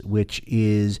incentives, which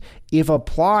is, if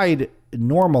applied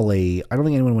normally, I don't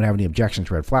think anyone would have any objections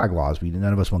to red flag laws.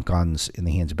 None of us want guns in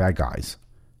the hands of bad guys.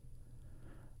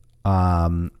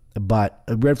 But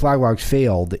red flag laws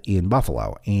failed in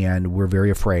Buffalo, and we're very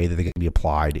afraid that they're going to be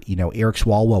applied. Eric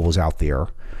Swalwell was out there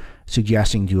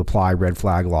suggesting to apply red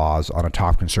flag laws on a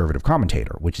top conservative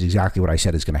commentator, which is exactly what I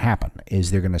said is going to happen,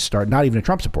 is they're going to start, not even a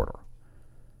Trump supporter.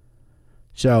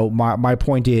 So my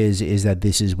point is that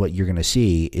this is what you're going to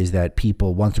see, is that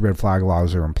people, once the red flag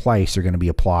laws are in place, they're going to be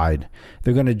applied.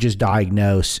 They're going to just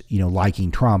diagnose, liking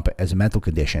Trump as a mental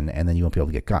condition, and then you won't be able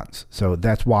to get guns. So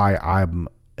that's why I'm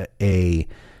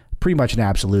pretty much an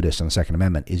absolutist on the Second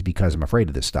Amendment, is because I'm afraid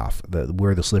of this stuff,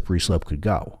 where the slippery slope could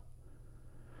go.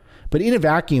 But in a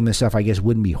vacuum, this stuff, I guess,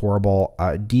 wouldn't be horrible.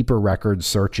 Deeper record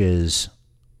searches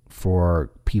for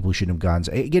people who shouldn't have guns.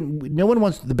 Again, no one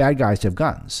wants the bad guys to have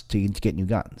guns, to get new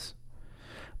guns.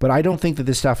 But I don't think that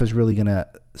this stuff is really going to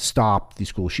stop these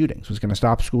school shootings. What's going to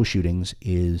stop school shootings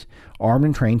is armed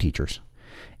and trained teachers.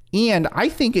 And I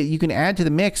think you can add to the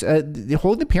mix,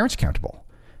 hold the parents accountable.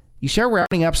 You start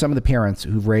rounding up some of the parents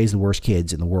who've raised the worst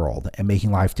kids in the world and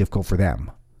making life difficult for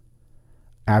them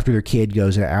after their kid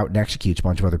goes out and executes a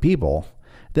bunch of other people,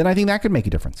 then I think that could make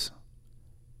a difference.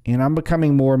 And I'm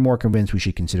becoming more and more convinced we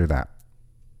should consider that.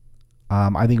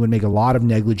 I think it would make a lot of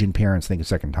negligent parents think a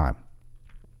second time.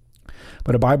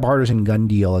 But a bipartisan gun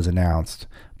deal is announced,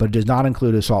 but it does not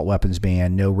include assault weapons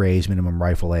ban, no raised minimum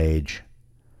rifle age.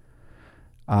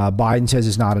 Biden says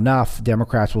it's not enough.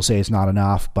 Democrats will say it's not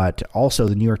enough, but also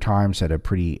the New York Times had a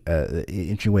pretty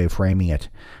interesting way of framing it,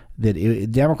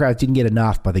 that Democrats didn't get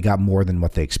enough, but they got more than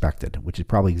what they expected, which is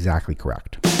probably exactly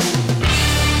correct.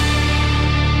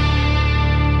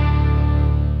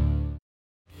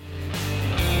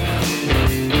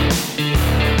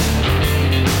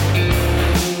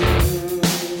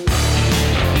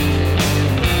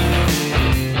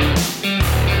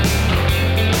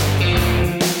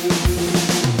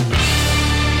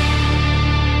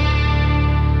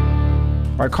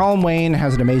 All right, Colin Wayne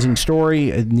has an amazing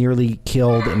story. Nearly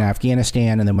killed in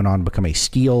Afghanistan and then went on to become a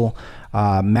steel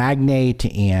magnate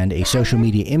and a social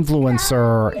media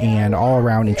influencer and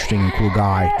all-around interesting and cool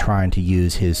guy trying to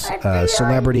use his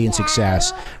celebrity and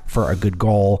success for a good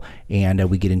goal. And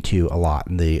we get into a lot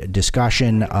in the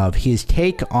discussion of his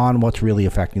take on what's really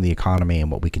affecting the economy and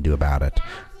what we can do about it.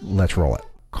 Let's roll it.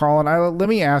 Colin, let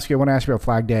me ask you, I want to ask you about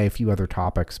Flag Day, a few other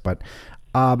topics, but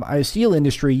steel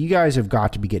industry, you guys have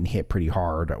got to be getting hit pretty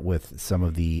hard with some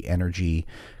of the energy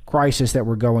crisis that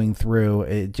we're going through.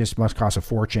 It just must cost a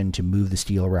fortune to move the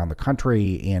steel around the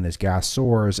country, and as gas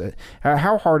soars,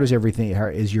 how hard is everything? How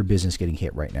is your business getting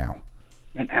hit right now?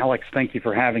 And Alex, thank you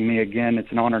for having me again.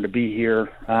 It's an honor to be here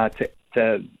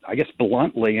to I guess,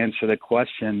 bluntly answer the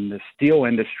question. The steel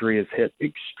industry is hit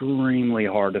extremely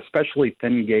hard, especially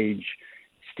thin gauge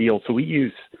steel. So we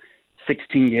use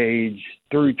 16 gauge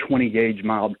through 20 gauge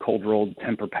mild cold rolled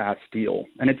temper pass steel,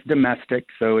 and it's domestic,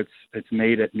 so it's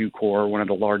made at Nucor, one of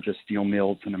the largest steel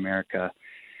mills in America.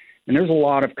 And there's a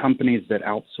lot of companies that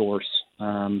outsource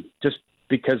just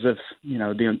because of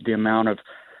the amount of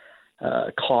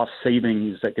cost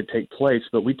savings that could take place.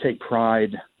 But we take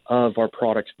pride of our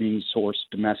products being sourced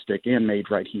domestic and made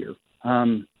right here.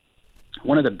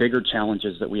 One of the bigger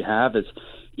challenges that we have is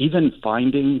even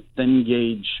finding thin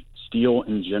gauge steel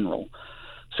in general.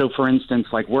 So for instance,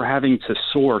 like we're having to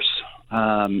source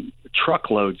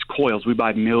truckloads, coils. We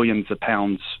buy millions of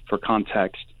pounds for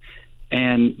context.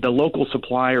 And the local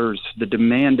suppliers, the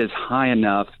demand is high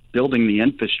enough building the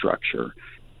infrastructure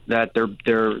that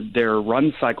their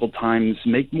run cycle times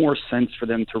make more sense for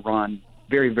them to run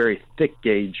very, very thick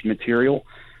gauge material.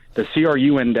 The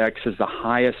CRU index is the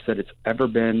highest that it's ever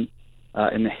been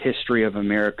in the history of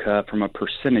America from a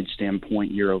percentage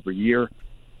standpoint year over year.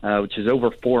 Which is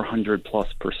over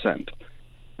 400+%.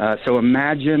 So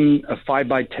imagine a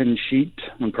 5x10 sheet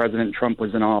when President Trump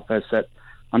was in office at,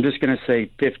 I'm just going to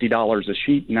say $50 a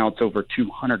sheet. Now it's over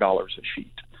 $200 a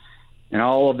sheet. And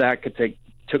all of that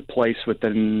took place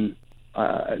within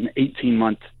an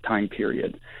 18-month time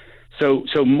period. So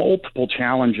multiple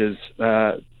challenges,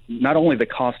 not only the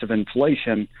cost of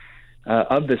inflation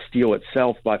of the steel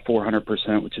itself by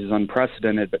 400%, which is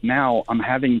unprecedented, but now I'm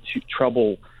having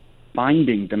trouble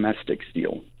finding domestic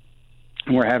steel.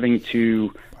 And we're having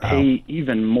to pay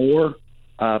even more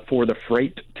for the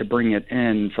freight to bring it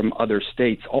in from other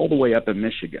states all the way up in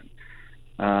Michigan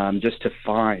just to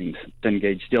find thin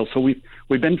gauge steel. So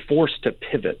we've been forced to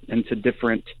pivot into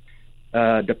different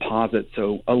deposits.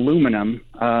 So aluminum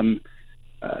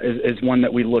is one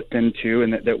that we looked into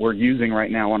and that we're using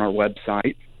right now on our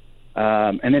website.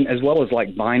 And then as well as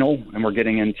like vinyl, and we're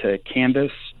getting into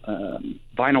canvas,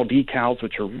 vinyl decals,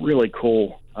 which are really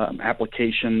cool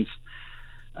applications.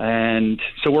 And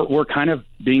so we're kind of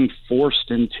being forced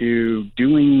into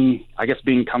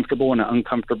being comfortable in an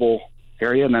uncomfortable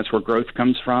area, and that's where growth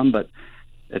comes from. But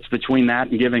it's between that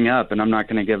and giving up, and I'm not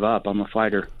going to give up. I'm a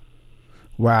fighter.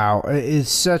 Wow,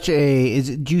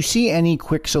 do you see any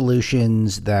quick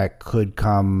solutions that could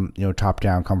come, top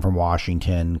down, come from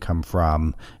Washington, come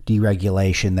from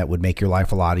deregulation that would make your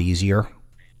life a lot easier?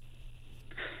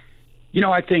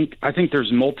 I think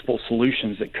there's multiple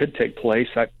solutions that could take place.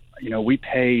 We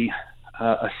pay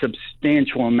a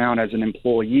substantial amount as an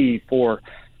employee for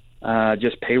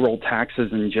just payroll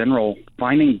taxes in general.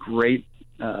 Finding great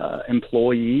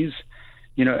employees,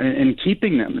 and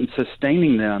keeping them and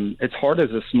sustaining them. It's hard as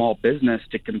a small business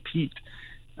to compete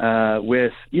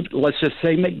with, let's just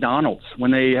say, McDonald's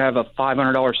when they have a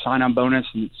 $500 sign-on bonus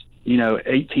and it's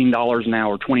 $18 an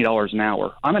hour, $20 an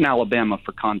hour. I'm in Alabama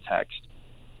for context.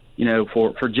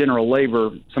 For general labor,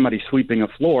 somebody sweeping a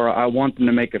floor, I want them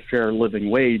to make a fair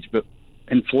living wage, but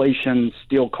inflation,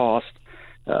 steel cost,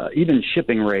 even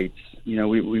shipping rates,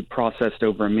 we processed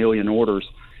over 1 million orders.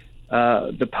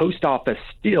 The post office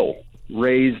still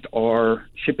raised our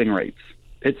shipping rates.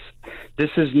 This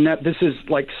is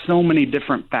like so many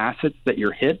different facets that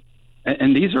you're hit,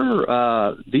 and these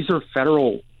are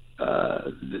federal.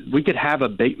 We could have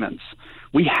abatements.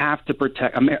 We have to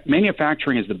protect.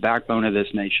 Manufacturing is the backbone of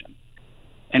this nation,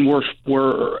 and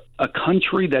we're a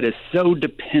country that is so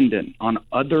dependent on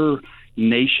other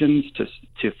nations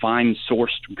to find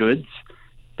sourced goods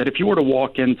that if you were to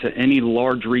walk into any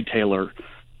large retailer,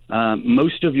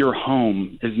 most of your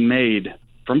home is made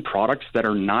from products that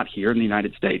are not here in the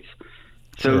United States.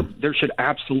 So there should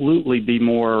absolutely be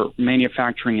more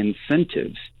manufacturing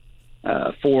incentives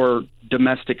for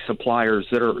domestic suppliers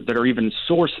that are even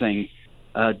sourcing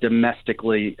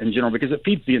domestically in general, because it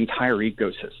feeds the entire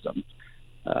ecosystem,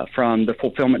 from the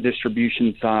fulfillment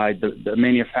distribution side, the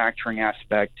manufacturing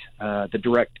aspect, the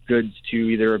direct goods to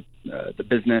either the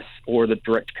business or the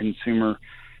direct consumer.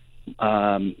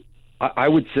 I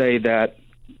would say that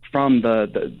from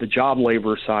the job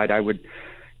labor side, I would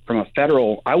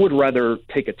rather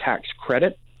take a tax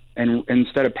credit, and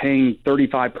instead of paying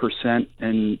 35%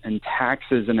 in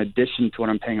taxes in addition to what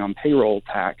I'm paying on payroll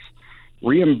tax,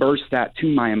 reimburse that to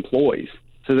my employees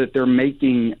so that they're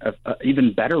making a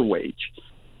even better wage.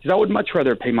 Because I would much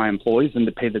rather pay my employees than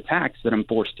to pay the tax that I'm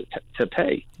forced to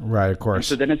pay. Right, of course. And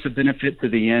so then it's a benefit to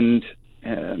the end,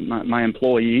 my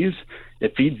employees.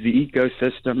 It feeds the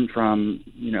ecosystem from,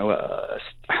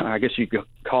 I guess you could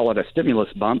call it a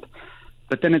stimulus bump,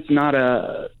 but then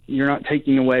you're not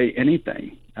taking away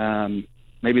anything.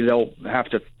 Maybe they'll have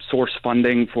to source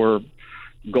funding for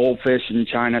goldfish in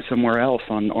China somewhere else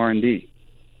on R&D.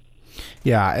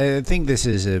 Yeah, I think this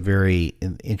is a very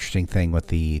interesting thing with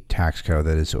the tax code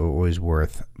that is always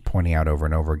worth pointing out over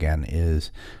and over again is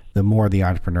the more the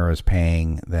entrepreneur is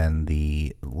paying, then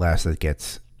the less that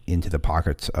gets into the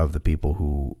pockets of the people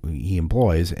who he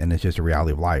employs, and it's just a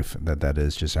reality of life that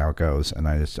is just how it goes. And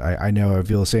I know I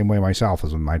feel the same way myself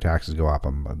as when my taxes go up.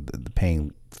 I'm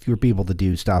paying fewer people to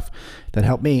do stuff that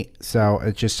help me. So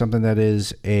it's just something that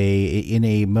is in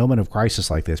a moment of crisis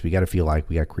like this, we got to feel like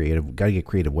we got to get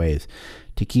creative ways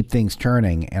to keep things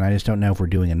turning. And I just don't know if we're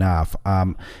doing enough.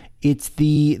 It's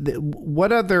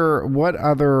what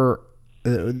other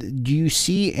do you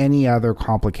see any other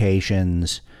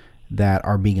complications that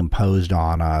are being imposed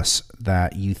on us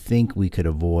that you think we could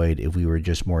avoid if we were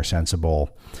just more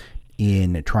sensible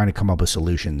in trying to come up with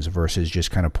solutions versus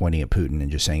just kind of pointing at Putin and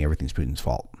just saying everything's Putin's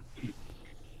fault?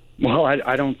 Well,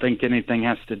 I don't think anything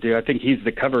has to do. I think he's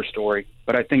the cover story,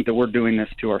 but I think that we're doing this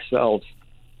to ourselves.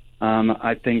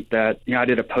 I think that, I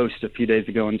did a post a few days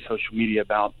ago on social media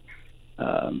about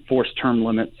forced term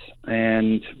limits.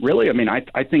 And really,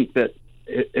 I think that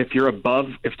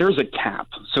if there's a cap,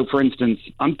 so for instance,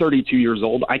 I'm 32 years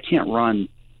old, I can't run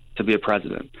to be a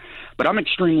president, but I'm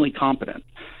extremely competent.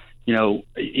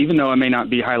 Even though I may not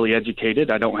be highly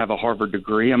educated, I don't have a Harvard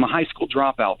degree. I'm a high school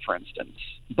dropout, for instance,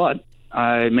 but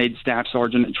I made staff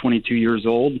sergeant at 22 years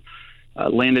old,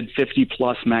 landed 50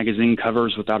 plus magazine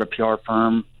covers without a PR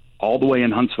firm, all the way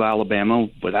in Huntsville, Alabama,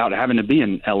 without having to be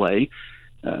in LA.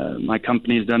 My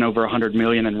company's done over 100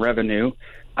 million in revenue.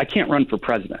 I can't run for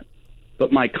president,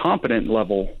 but my competent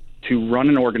level to run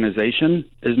an organization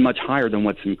is much higher than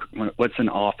what's in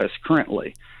office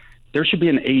currently. There should be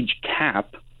an age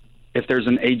cap. If there's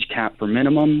an age cap for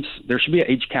minimums, there should be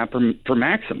an age cap for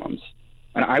maximums.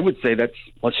 And I would say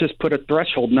let's just put a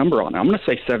threshold number on it. I'm going to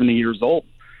say 70 years old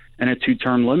and a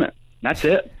 2-term limit. That's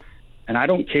it. And I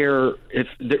don't care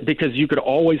because you could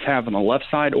always have on the left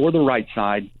side or the right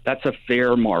side, that's a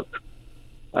fair mark.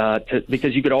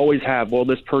 Because you could always have,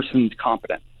 this person's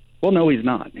competent. Well, no, he's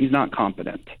not. He's not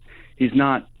competent. He's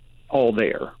not all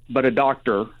there. But a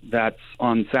doctor that's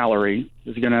on salary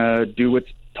is going to do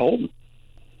what's told.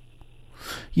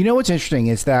 What's interesting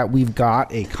is that we've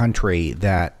got a country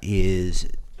that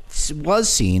was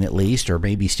seen, at least, or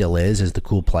maybe still is, as the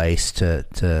cool place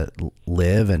to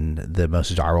live and the most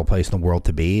desirable place in the world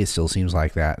to be. It still seems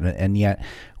like that. And yet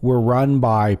we're run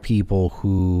by people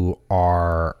who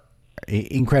are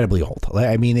incredibly old.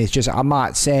 I mean, it's just, I'm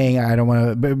not saying, I don't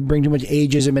want to bring too much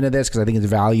ageism into this because I think it's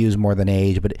values more than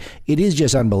age, but it is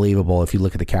just unbelievable if you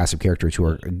look at the cast of characters who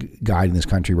are guiding this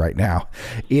country right now.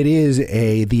 It is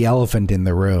the elephant in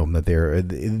the room that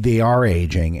they are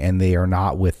aging and they are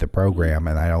not with the program,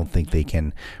 and I don't think they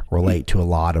can relate to a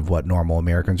lot of what normal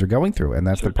Americans are going through. And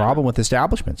that's the problem with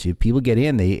establishments. If people get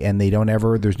in, they don't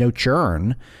ever, there's no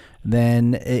churn,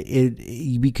 then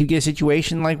we could get a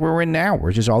situation like where we're in now,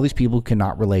 where just all these people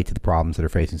cannot relate to the problems that are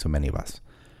facing so many of us.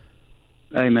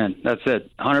 Amen. That's it.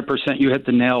 100%. You hit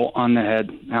the nail on the head,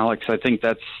 Alex. I think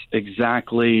that's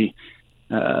exactly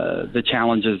the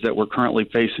challenges that we're currently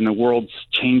facing. The world's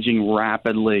changing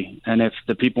rapidly, and if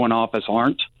the people in office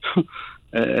aren't,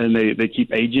 and they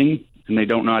keep aging, and they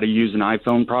don't know how to use an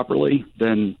iPhone properly,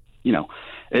 then,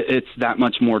 it's that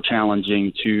much more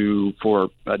challenging for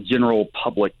a general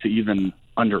public to even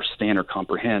understand or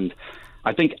comprehend.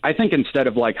 I think instead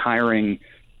of like hiring,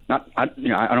 I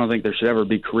don't think there should ever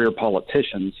be career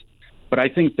politicians, but I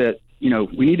think that,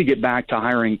 we need to get back to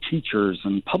hiring teachers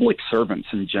and public servants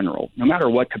in general, no matter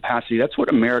what capacity. That's what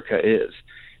America is.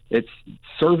 It's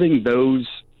serving those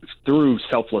through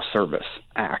selfless service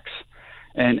acts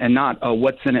and not a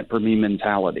what's in it for me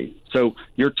mentality. So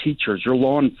your teachers, your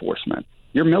law enforcement,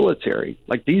 your military,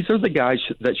 like these are the guys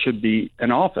that should be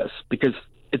in office because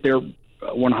they're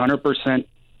 100%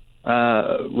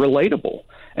 relatable,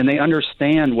 and they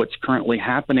understand what's currently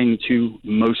happening to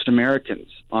most Americans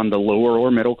on the lower or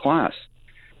middle class.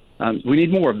 We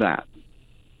need more of that.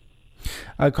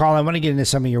 Colin, I want to get into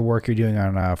some of your work you're doing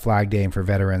on Flag Day and for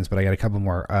veterans, but I got a couple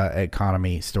more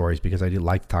economy stories because I do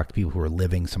like to talk to people who are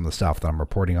living some of the stuff that I'm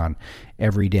reporting on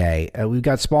every day. We've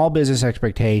got small business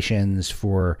expectations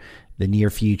for the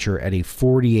near future at a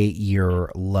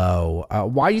 48-year low.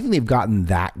 Why do you think they've gotten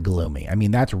that gloomy? I mean,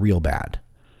 that's real bad.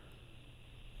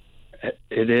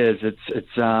 It is.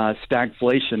 It's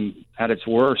stagflation at its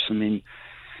worst. I mean,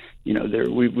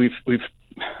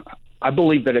 I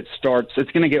believe that it's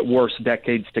going to get worse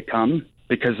decades to come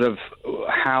because of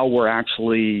how we're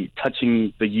actually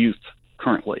touching the youth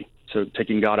currently. So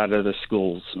taking God out of the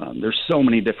schools. There's so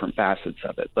many different facets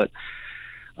of it, but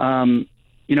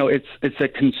it's a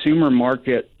consumer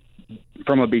market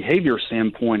from a behavior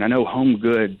standpoint. I know home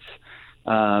goods,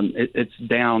 it's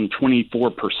down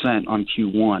 24% on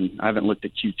Q1. I haven't looked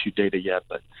at Q2 data yet,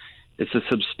 but it's a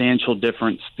substantial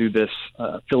difference through this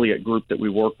affiliate group that we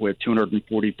work with,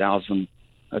 240,000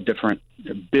 different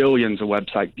billions of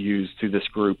website views through this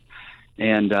group,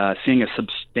 and seeing a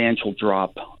substantial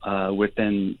drop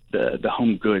within the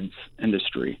home goods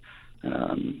industry,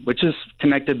 which is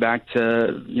connected back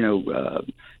to,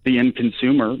 the end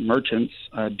consumer. Merchants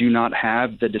do not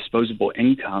have the disposable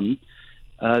income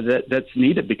that's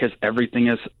needed because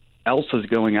everything else is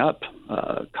going up.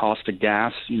 Cost of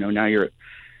gas, now you're at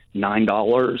 $9,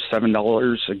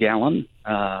 $7 a gallon,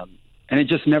 and it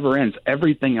just never ends.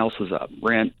 Everything else is up,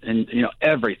 rent, and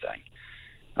everything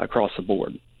across the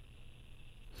board.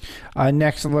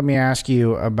 Next, let me ask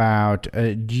you about: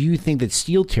 do you think that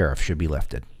steel tariffs should be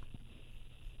lifted?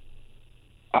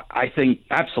 I think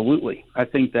absolutely. I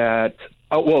think that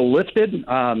lifted.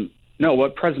 No,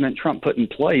 what President Trump put in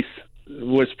place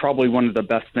was probably one of the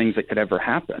best things that could ever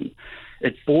happen.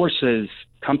 It forces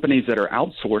companies that are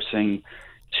outsourcing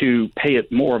to pay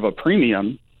it more of a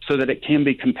premium so that it can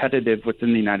be competitive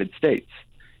within the United States.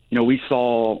 We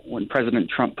saw when President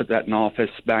Trump put that in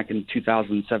office back in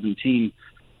 2017,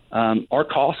 our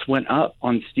costs went up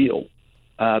on steel.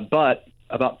 But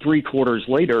about 3 quarters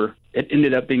later, it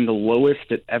ended up being the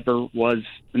lowest it ever was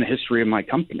in the history of my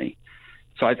company.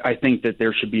 So I think that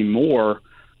there should be more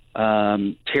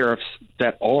tariffs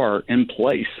that are in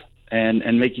place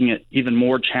and making it even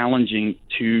more challenging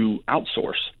to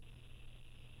outsource.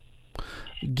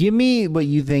 Give me what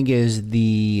you think is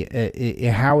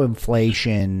how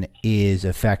inflation is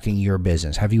affecting your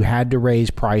business. Have you had to raise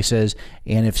prices?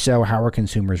 And if so, how are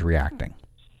consumers reacting?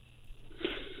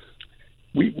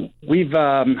 We've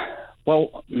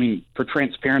for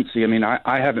transparency,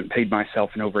 I haven't paid myself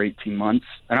in over 18 months,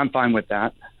 and I'm fine with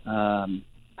that.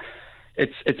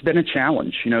 It's been a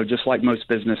challenge, just like most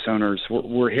business owners.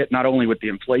 We're hit not only with the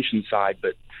inflation side,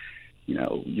 but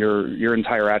your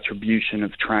entire attribution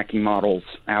of tracking models,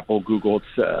 Apple, Google,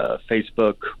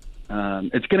 Facebook.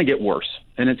 It's going to get worse,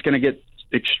 and it's going to get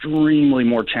extremely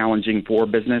more challenging for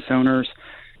business owners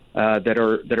that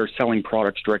are selling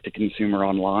products direct to consumer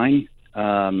online.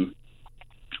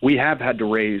 We have had to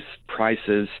raise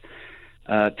prices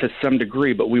to some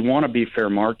degree, but we want to be fair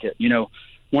market.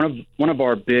 One of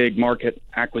our big market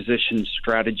acquisition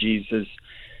strategies is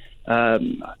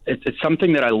it's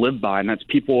something that I live by, and that's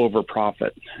people over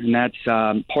profit. And that's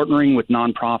partnering with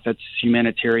nonprofits,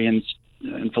 humanitarians,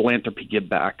 and philanthropy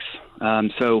givebacks.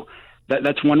 So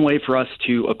that's one way for us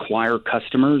to acquire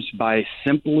customers, by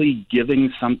simply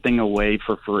giving something away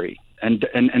for free, and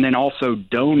then also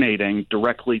donating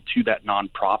directly to that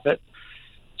nonprofit.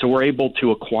 So we're able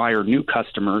to acquire new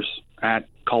customers at,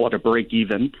 call it a break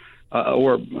even,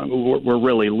 or we're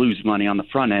really lose money on the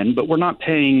front end, but we're not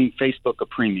paying Facebook a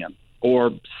premium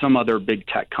or some other big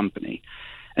tech company.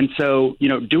 And so,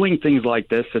 doing things like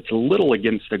this, that's a little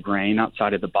against the grain,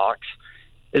 outside of the box,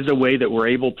 is a way that we're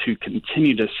able to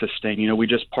continue to sustain. We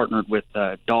just partnered with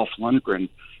Dolph Lundgren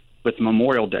with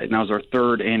Memorial Day, and that was our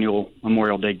third annual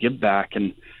Memorial Day Give Back,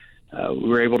 and we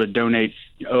were able to donate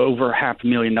over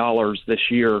 $500,000 this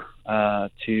year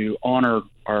to honor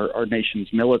our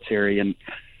nation's military. And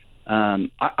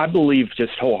I believe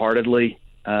just wholeheartedly,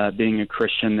 being a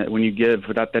Christian, that when you give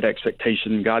without that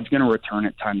expectation, God's going to return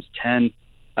it times 10.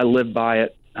 I live by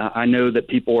it. I know that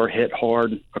people are hit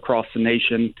hard across the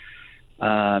nation.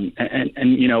 And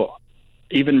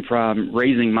even from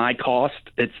raising my cost,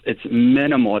 it's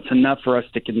minimal. It's enough for us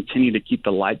to continue to keep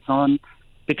the lights on,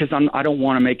 because I don't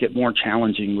want to make it more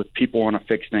challenging with people on a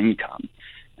fixed income.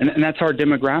 And that's our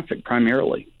demographic,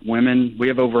 primarily. Women, we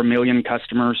have over 1 million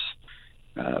customers,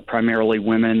 primarily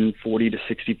women, 40 to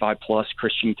 65 plus,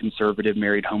 Christian conservative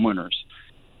married homeowners.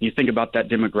 You think about that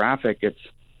demographic,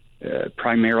 it's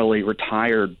primarily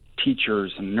retired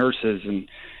teachers and nurses, and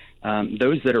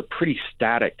those that are pretty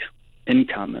static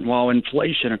income. And while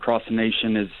inflation across the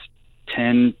nation is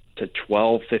 10 to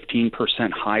 12,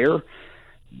 15% higher,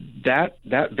 that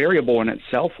variable in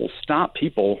itself will stop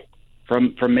people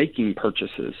from making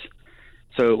purchases.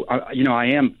 So, I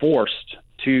am forced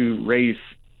to raise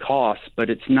costs, but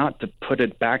it's not to put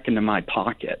it back into my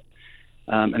pocket.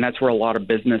 And that's where a lot of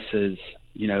businesses,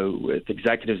 with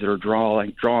executives that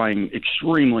are drawing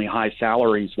extremely high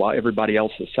salaries while everybody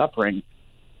else is suffering,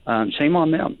 shame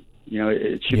on them.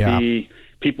 It should be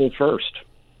people first.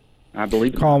 I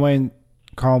believe. Colin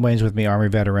Wayne's with me, Army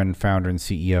veteran, founder and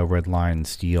CEO of Red Line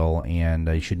Steel, and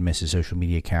you should miss his social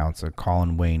media accounts,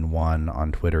 Colin Wayne 1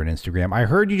 on Twitter and Instagram. I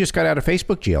heard you just got out of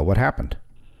Facebook jail. What happened?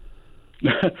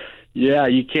 Yeah,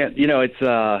 you can't,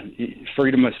 it's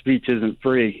freedom of speech isn't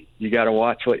free. You got to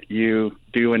watch what you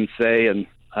do and say, and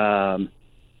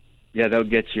they'll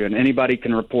get you. And anybody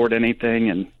can report anything,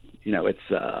 and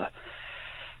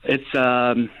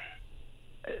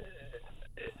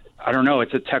I don't know.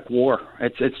 It's a tech war.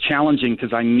 It's challenging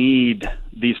because I need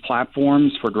these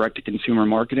platforms for direct-to-consumer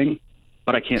marketing,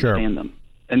 but I can't stand them.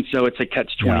 And so it's a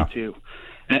catch-22. Yeah.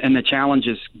 And the challenge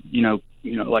is,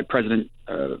 like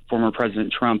former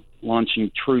President Trump launching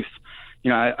Truth.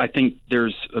 I think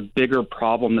there's a bigger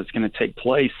problem that's going to take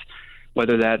place,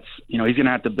 whether that's, he's going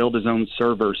to have to build his own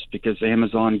servers, because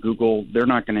Amazon, Google, they're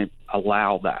not going to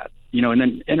allow that. And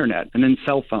then internet, and then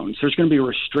cell phones. There's going to be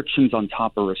restrictions on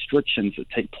top of restrictions that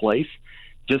take place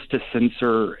just to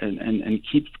censor and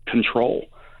keep control,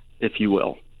 if you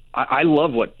will. I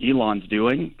love what Elon's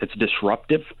doing. It's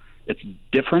disruptive. It's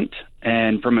different.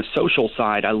 And from a social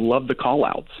side, I love the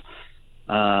call-outs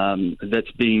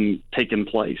that's being taken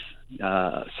place.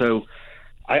 So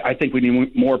I think we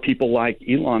need more people like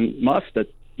Elon Musk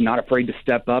that's not afraid to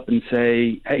step up and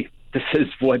say, hey, this is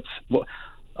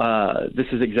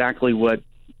exactly what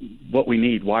we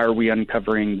need. Why are we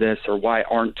uncovering this, or why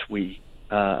aren't we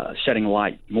shedding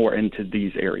light more into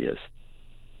these areas?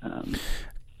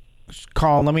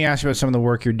 Colin, let me ask you about some of the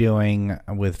work you're doing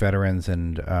with veterans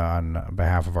and on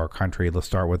behalf of our country. Let's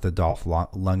start with the Dolph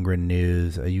Lundgren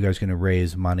news. Are you guys going to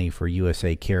raise money for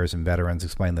USA Cares and veterans?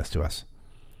 Explain this to us.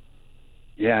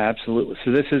 Yeah, absolutely.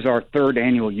 So this is our third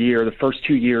annual year. The first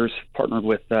 2 years partnered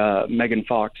with Megan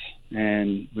Fox,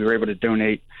 and we were able to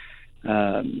donate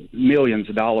millions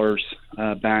of dollars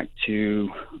back to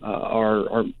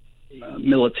our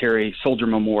military soldier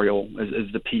memorial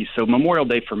is the piece. So Memorial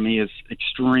Day for me is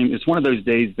extreme. It's one of those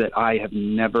days that I have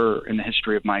never in the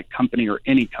history of my company or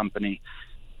any company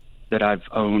that I've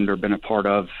owned or been a part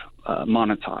of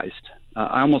monetized.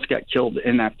 I almost got killed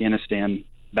in Afghanistan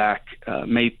back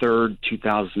May 3rd,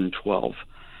 2012.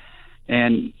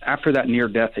 And after that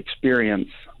near-death experience,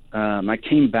 I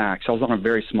came back. So I was on a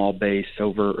very small base. It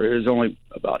was only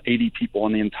about 80 people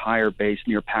on the entire base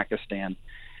near Pakistan.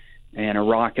 And a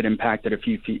rocket impacted a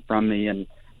few feet from me. And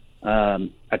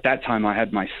at that time, I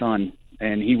had my son,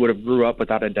 and he would have grew up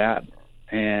without a dad.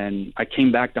 And I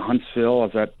came back to Huntsville. I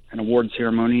was at an award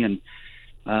ceremony, and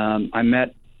I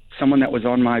met someone that was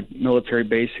on my military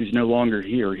base who's no longer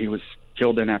here. He was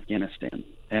killed in Afghanistan.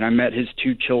 And I met his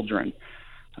two children.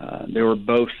 They were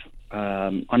both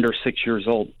under 6 years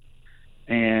old.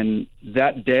 And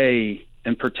that day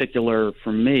in particular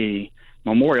for me,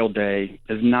 Memorial Day,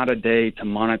 is not a day to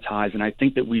monetize. And I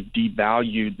think that we've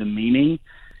devalued the meaning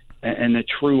and the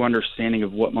true understanding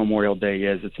of what Memorial Day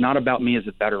is. It's not about me as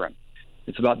a veteran.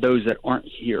 It's about those that aren't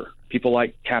here. People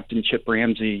like Captain Chip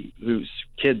Ramsey, whose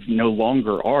kids no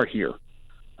longer are here.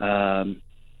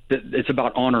 It's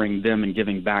about honoring them and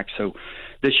giving back. So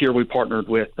this year we partnered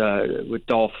with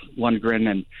Dolph Lundgren,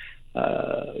 and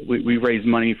we raised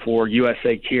money for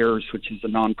USA Cares, which is a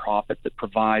nonprofit that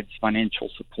provides financial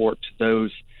support to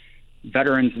those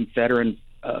veterans and veteran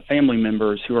family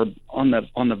members who are on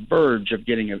the verge of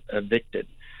getting evicted.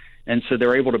 And so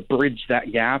they're able to bridge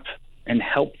that gap and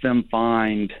help them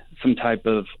find some type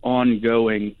of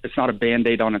ongoing. It's not a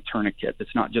Band-Aid on a tourniquet.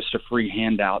 It's not just a free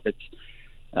handout.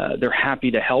 They're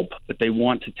happy to help, but they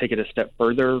want to take it a step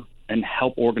further and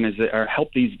help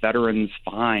these veterans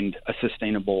find a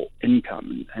sustainable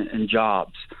income and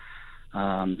jobs.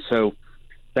 So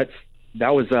that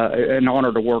was an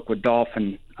honor to work with Dolph,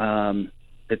 and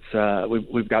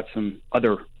we've got some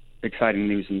other exciting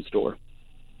news in store.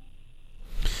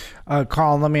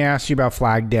 Colin, let me ask you about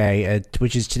Flag Day,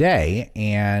 which is today.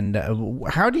 And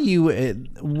what do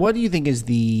you think is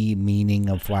the meaning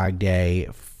of Flag Day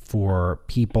for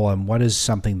people, and what is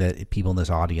something that people in this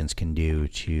audience can do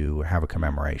to have a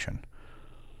commemoration?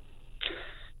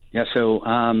 Yeah, so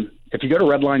if you go to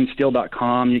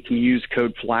redlinesteel.com, you can use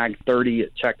code FLAG30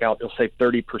 at checkout. You'll save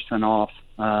 30% off.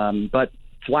 But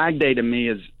Flag Day to me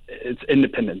it's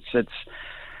independence.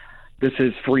 This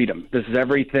is freedom. This is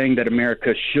everything that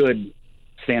America should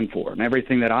stand for and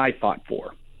everything that I fought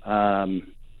for.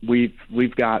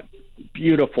 We've got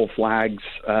beautiful flags,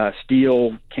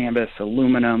 steel, canvas,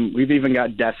 aluminum. We've even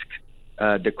got desk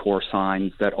decor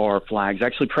signs that are flags.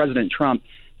 Actually, President Trump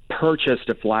purchased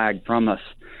a flag from us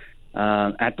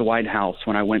at the White House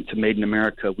when I went to Made in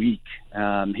America Week.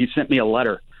 He sent me a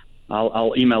letter.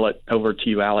 I'll email it over to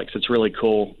you, Alex. It's really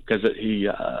cool because he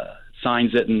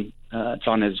signs it, and it's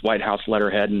on his White House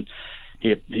letterhead, and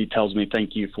he tells me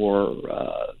thank you for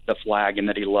the flag and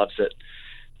that he loves it.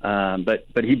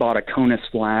 But he bought a CONUS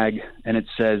flag, and it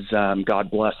says "God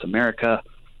Bless America"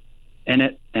 in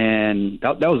it, and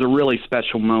that was a really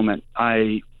special moment.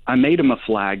 I made him a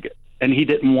flag, and he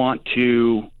didn't want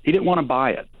to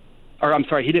buy it, or I'm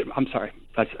sorry,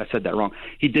 I said that wrong.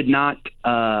 He did not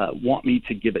want me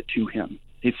to give it to him.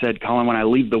 He said, "Colin, when I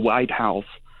leave the White House,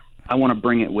 I want to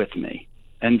bring it with me."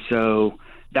 And so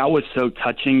that was so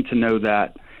touching to know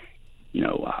that,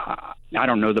 I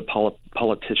don't know the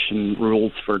politician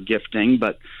rules for gifting,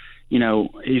 but,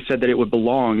 he said that it would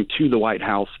belong to the White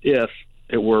House if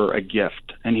it were a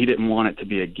gift, and he didn't want it to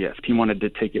be a gift. He wanted to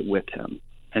take it with him.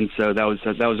 And so that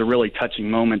was a really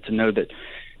touching moment to know that,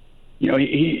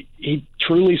 he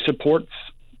truly supports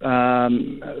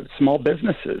small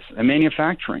businesses and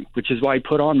manufacturing, which is why he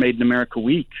put on Made in America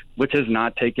Week, which has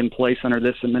not taken place under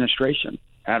this administration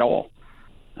at all.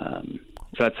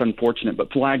 So that's unfortunate.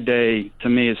 But Flag Day to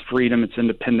me is freedom, it's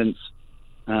independence,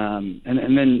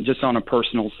 and then just on a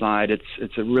personal side,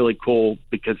 it's a really cool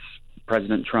because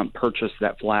President Trump purchased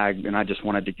that flag, and I just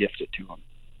wanted to gift it to him.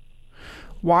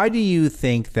 Why do you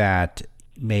think that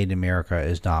Made in America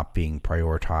is not being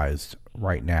prioritized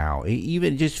right now?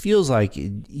 It just feels like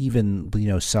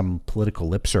some political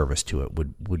lip service to it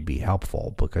would be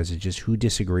helpful, because it's just, who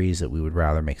disagrees that we would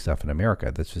rather make stuff in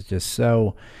America? This is just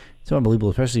so unbelievable,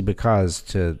 especially because,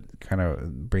 to kind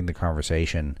of bring the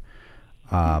conversation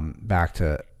back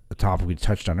to the topic we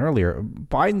touched on earlier,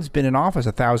 Biden's been in office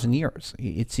 1,000 years.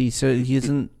 He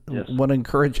doesn't want to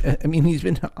encourage. I mean, he's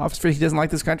been in office he doesn't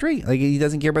like this country. Like, he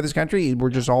doesn't care about this country. We're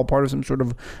just all part of some sort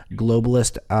of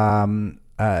globalist,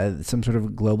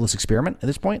 experiment at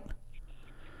this point.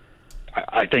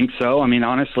 I think so. I mean,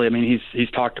 honestly,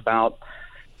 he's talked about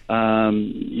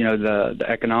the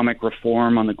economic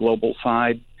reform on the global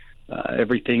side,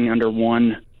 everything under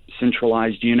one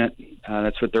centralized unit.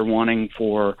 That's what they're wanting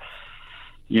for.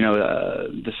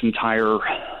 This entire,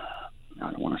 I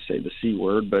don't want to say the C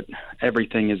word, but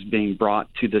everything is being brought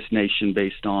to this nation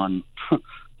based on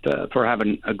for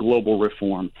having a global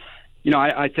reform.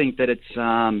 I think that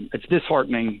it's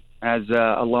disheartening as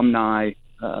alumni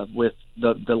with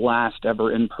the last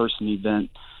ever in-person event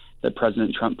that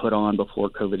President Trump put on before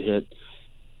COVID hit,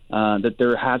 that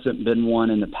there hasn't been one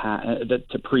in the past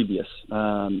to previous.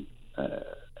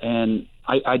 And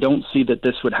I don't see that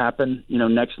this would happen.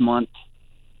 Next month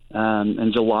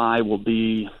in July will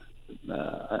be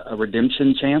a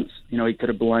redemption chance. He could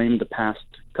have blamed the past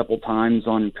couple times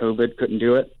on COVID, couldn't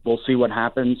do it. We'll see what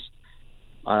happens.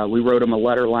 We wrote him a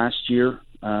letter last year,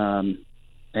 and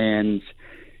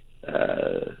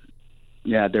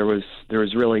there was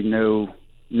really no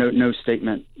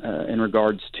statement in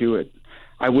regards to it.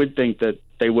 I would think that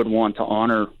they would want to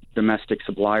honor domestic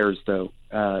suppliers, though.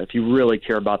 If you really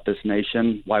care about this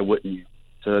nation, why wouldn't you?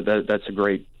 So that's a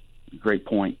great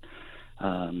point.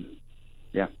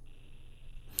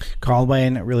 Colin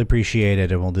Wayne, really appreciate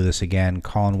it, and we'll do this again.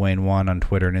 Colin Wayne 1 on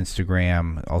Twitter and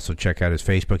Instagram. Also check out his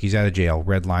Facebook. He's out of jail,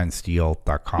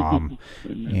 redlinesteel.com,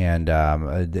 and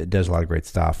does a lot of great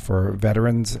stuff for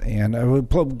veterans. And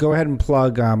go ahead and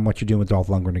plug what you're doing with Dolph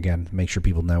Lundgren again. Make sure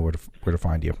people know where to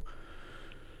find you.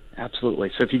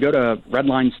 Absolutely. So if you go to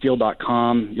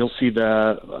redlinesteel.com, you'll see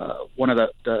one of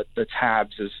the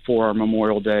tabs is for our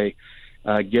Memorial Day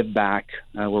give back,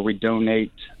 where we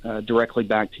donate directly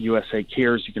back to USA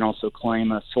Cares. You can also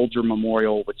claim a Soldier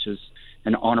Memorial, which is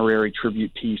an honorary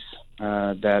tribute piece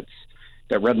that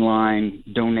Redline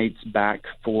donates back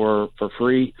for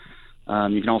free.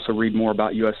 You can also read more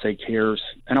about USA Cares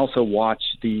and also watch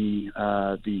the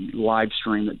live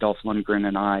stream that Dolph Lundgren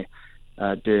and I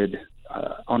did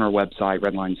on our website,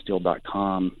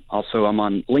 redlinesteel.com. Also, I'm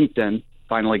on LinkedIn.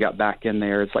 Finally got back in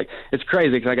there. It's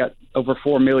crazy because I got over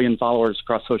 4 million followers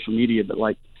across social media, but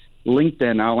like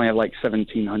LinkedIn, I only have like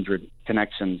 1,700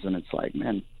 connections, and it's like,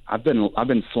 man, I've been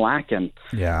slacking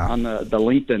on the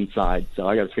LinkedIn side, so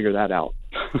I got to figure that out.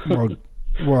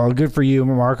 Well, good for you,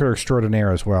 marketer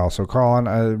extraordinaire as well. So, Colin,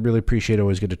 I really appreciate it.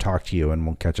 Always good to talk to you, and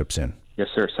we'll catch up soon. Yes,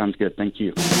 sir. Sounds good. Thank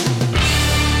you.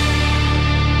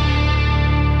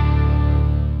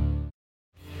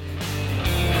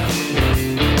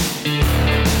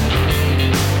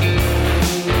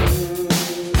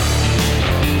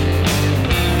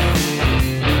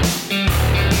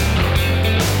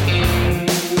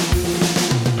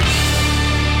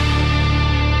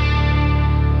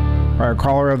 Our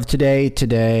caller of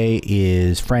today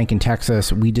is Frank in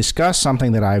Texas. We discussed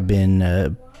something that I've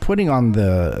been putting on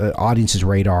the audience's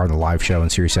radar on the live show on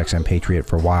SiriusXM Patriot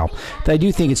for a while, that I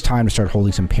do think it's time to start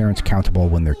holding some parents accountable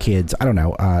when their kids,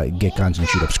 get guns and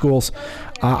shoot up schools.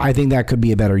 I think that could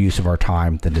be a better use of our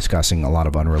time than discussing a lot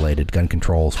of unrelated gun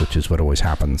controls, which is what always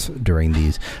happens during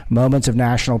these moments of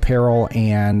national peril.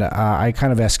 And I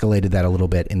kind of escalated that a little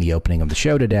bit in the opening of the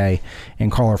show today,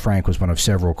 and caller Frank was one of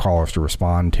several callers to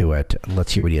respond to it.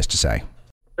 Let's hear what he has to say.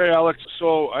 Hey, Alex.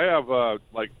 So I have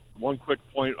one quick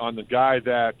point on the guy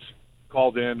that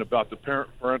called in about the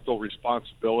parental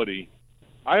responsibility.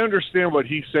 I understand what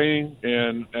he's saying,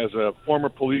 and as a former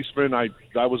policeman, I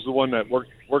was the one that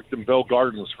worked in Bell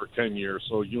Gardens for 10 years.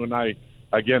 So you and I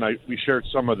we shared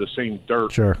some of the same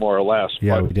dirt, sure, more or less.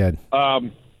 Yeah, we did.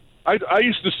 I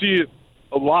used to see it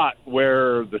a lot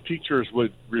where the teachers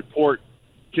would report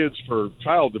kids for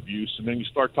child abuse, and then you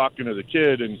start talking to the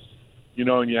kid, and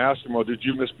you ask them, well, did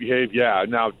you misbehave? Yeah.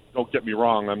 Now, don't get me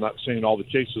wrong. I'm not saying all the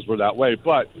cases were that way.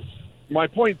 But my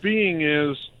point being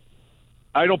is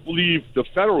I don't believe the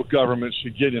federal government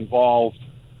should get involved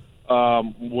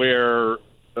where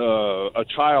a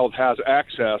child has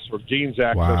access or gains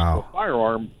access to a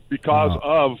firearm because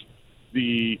of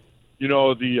the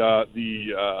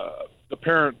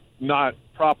parent not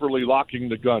properly locking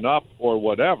the gun up or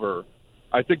whatever.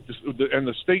 I think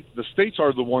the states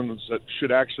are the ones that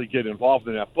should actually get involved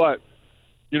in that. But,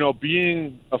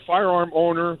 being a firearm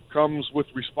owner comes with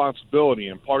responsibility,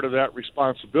 and part of that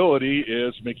responsibility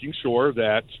is making sure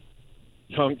that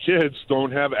young kids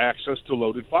don't have access to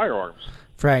loaded firearms.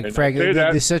 Frank,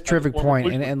 this is a terrific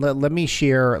point, and let me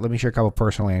share a couple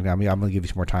personally. I'm going to give you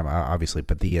some more time, obviously,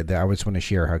 but I just want to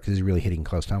share how, because it's really hitting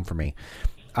close to home for me.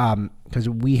 Because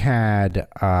we had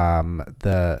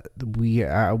we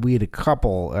had a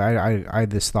couple. I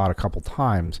had this thought a couple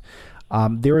times.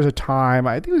 There was a time,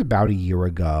 I think it was about a year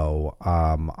ago.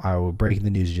 Breaking the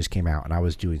News just came out, and I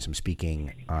was doing some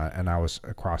speaking, and I was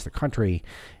across the country,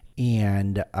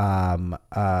 and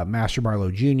Master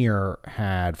Marlowe Jr.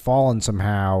 had fallen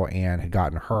somehow and had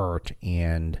gotten hurt,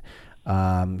 and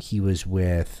he was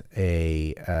with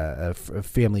a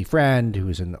family friend who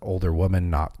was an older woman,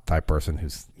 not the type person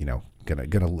who's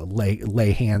gonna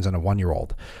lay hands on a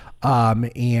 1-year-old.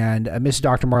 And Mrs.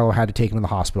 Dr. Marlowe had to take him to the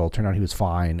hospital. It turned out he was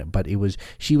fine, but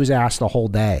she was asked the whole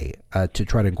day to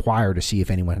try to inquire to see if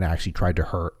anyone had actually tried to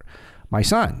hurt my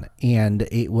son. And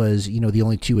it was, the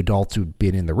only two adults who'd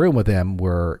been in the room with him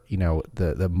were,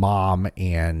 the mom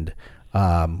and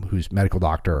who's medical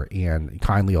doctor and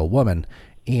kindly old woman.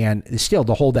 And still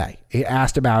the whole day, it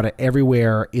asked about it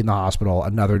everywhere in the hospital,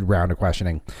 another round of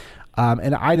questioning.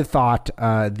 And I'd have thought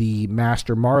the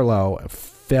Master Marlowe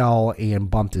fell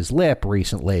and bumped his lip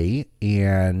recently,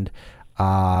 and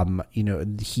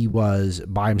He was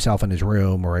by himself in his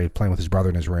room or playing with his brother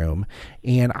in his room.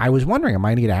 And I was wondering, am I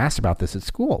going to get asked about this at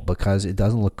school? Because it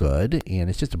doesn't look good and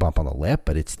it's just a bump on the lip,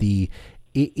 but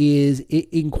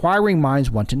inquiring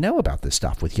minds want to know about this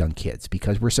stuff with young kids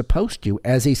because we're supposed to,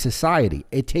 as a society.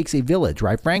 It takes a village,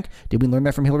 right, Frank? Did we learn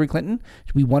that from Hillary Clinton?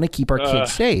 We want to keep our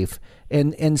kids safe.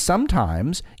 And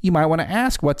sometimes you might want to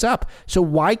ask what's up. So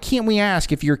why can't we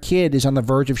ask if your kid is on the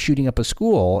verge of shooting up a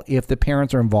school if the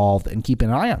parents are involved and keeping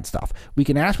an eye on stuff? We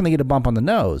can ask when they get a bump on the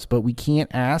nose, but we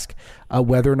can't ask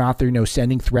whether or not they're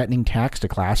sending threatening texts to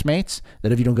classmates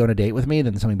that if you don't go on a date with me,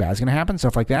 then something bad is going to happen,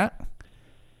 stuff like that.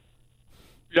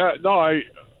 Yeah, no,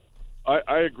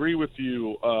 I agree with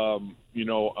you,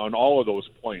 on all of those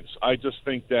points. I just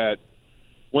think that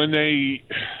when they,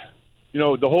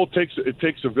 the whole it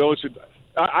takes a village.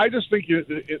 I just think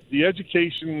the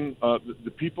education,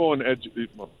 the people and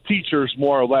teachers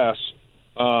more or less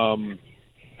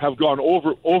have gone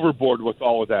overboard with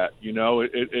all of that.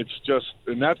 It's just,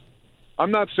 and that's,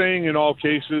 I'm not saying in all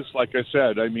cases, like I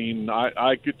said, I mean,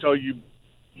 I could tell you,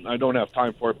 I don't have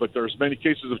time for it, but there's many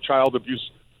cases of child abuse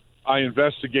I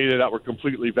investigated that were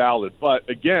completely valid. But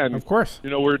again, of course,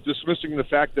 we're dismissing the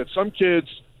fact that some kids,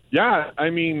 I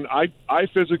mean, I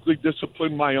physically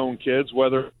disciplined my own kids,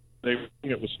 whether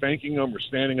it was spanking them or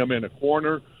standing them in a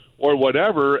corner or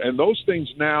whatever. And those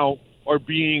things now are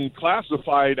being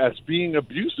classified as being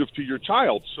abusive to your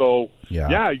child. So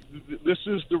this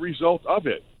is the result of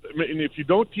it. I mean, if you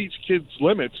don't teach kids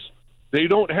limits, they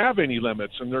don't have any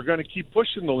limits and they're going to keep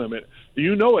pushing the limit.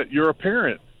 You know it. You're a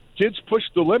parent. Kids push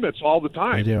the limits all the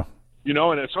time. They do.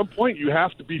 And at some point you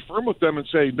have to be firm with them and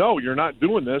say, no, you're not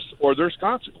doing this, or there's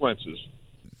consequences.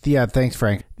 Yeah, thanks,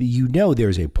 Frank.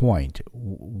 There's a point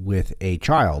with a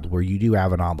child where you do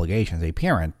have an obligation as a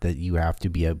parent that you have to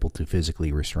be able to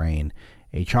physically restrain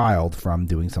a child from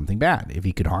doing something bad. If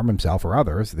he could harm himself or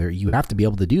others, you have to be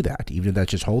able to do that, even if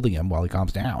that's just holding him while he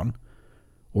calms down,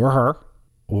 or her,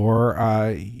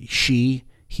 or she,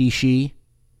 he, she,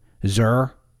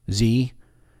 zer, z,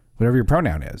 whatever your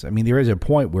pronoun is. I mean, there is a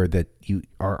point where that you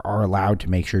are allowed to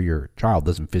make sure your child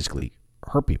doesn't physically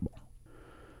hurt people.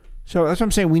 So that's what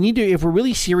I'm saying. We need to, if we're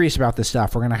really serious about this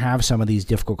stuff, we're going to have some of these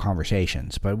difficult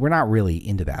conversations, but we're not really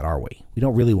into that, are we? We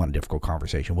don't really want a difficult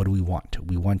conversation. What do we want?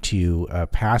 We want to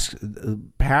pass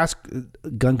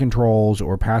gun controls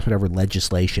or pass whatever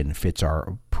legislation fits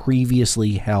our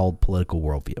previously held political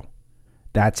worldview.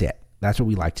 That's it. That's what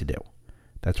we like to do.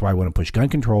 That's why I want to push gun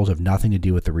controls have nothing to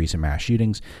do with the recent mass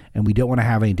shootings, and we don't want to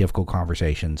have any difficult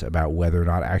conversations about whether or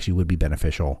not it actually would be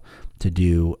beneficial to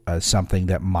do something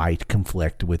that might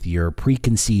conflict with your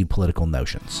preconceived political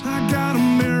notions. I got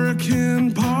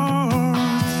American parts.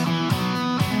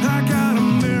 I got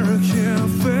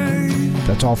American faith.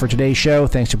 That's all for today's show.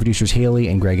 Thanks to producers Haley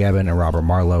and Greg Evan and Robert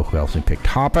Marlowe, who helps me pick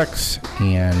topics,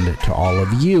 and to all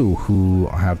of you who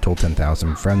have told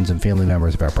 10,000 friends and family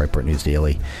members about Breitbart News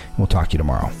Daily. We'll talk to you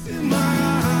tomorrow.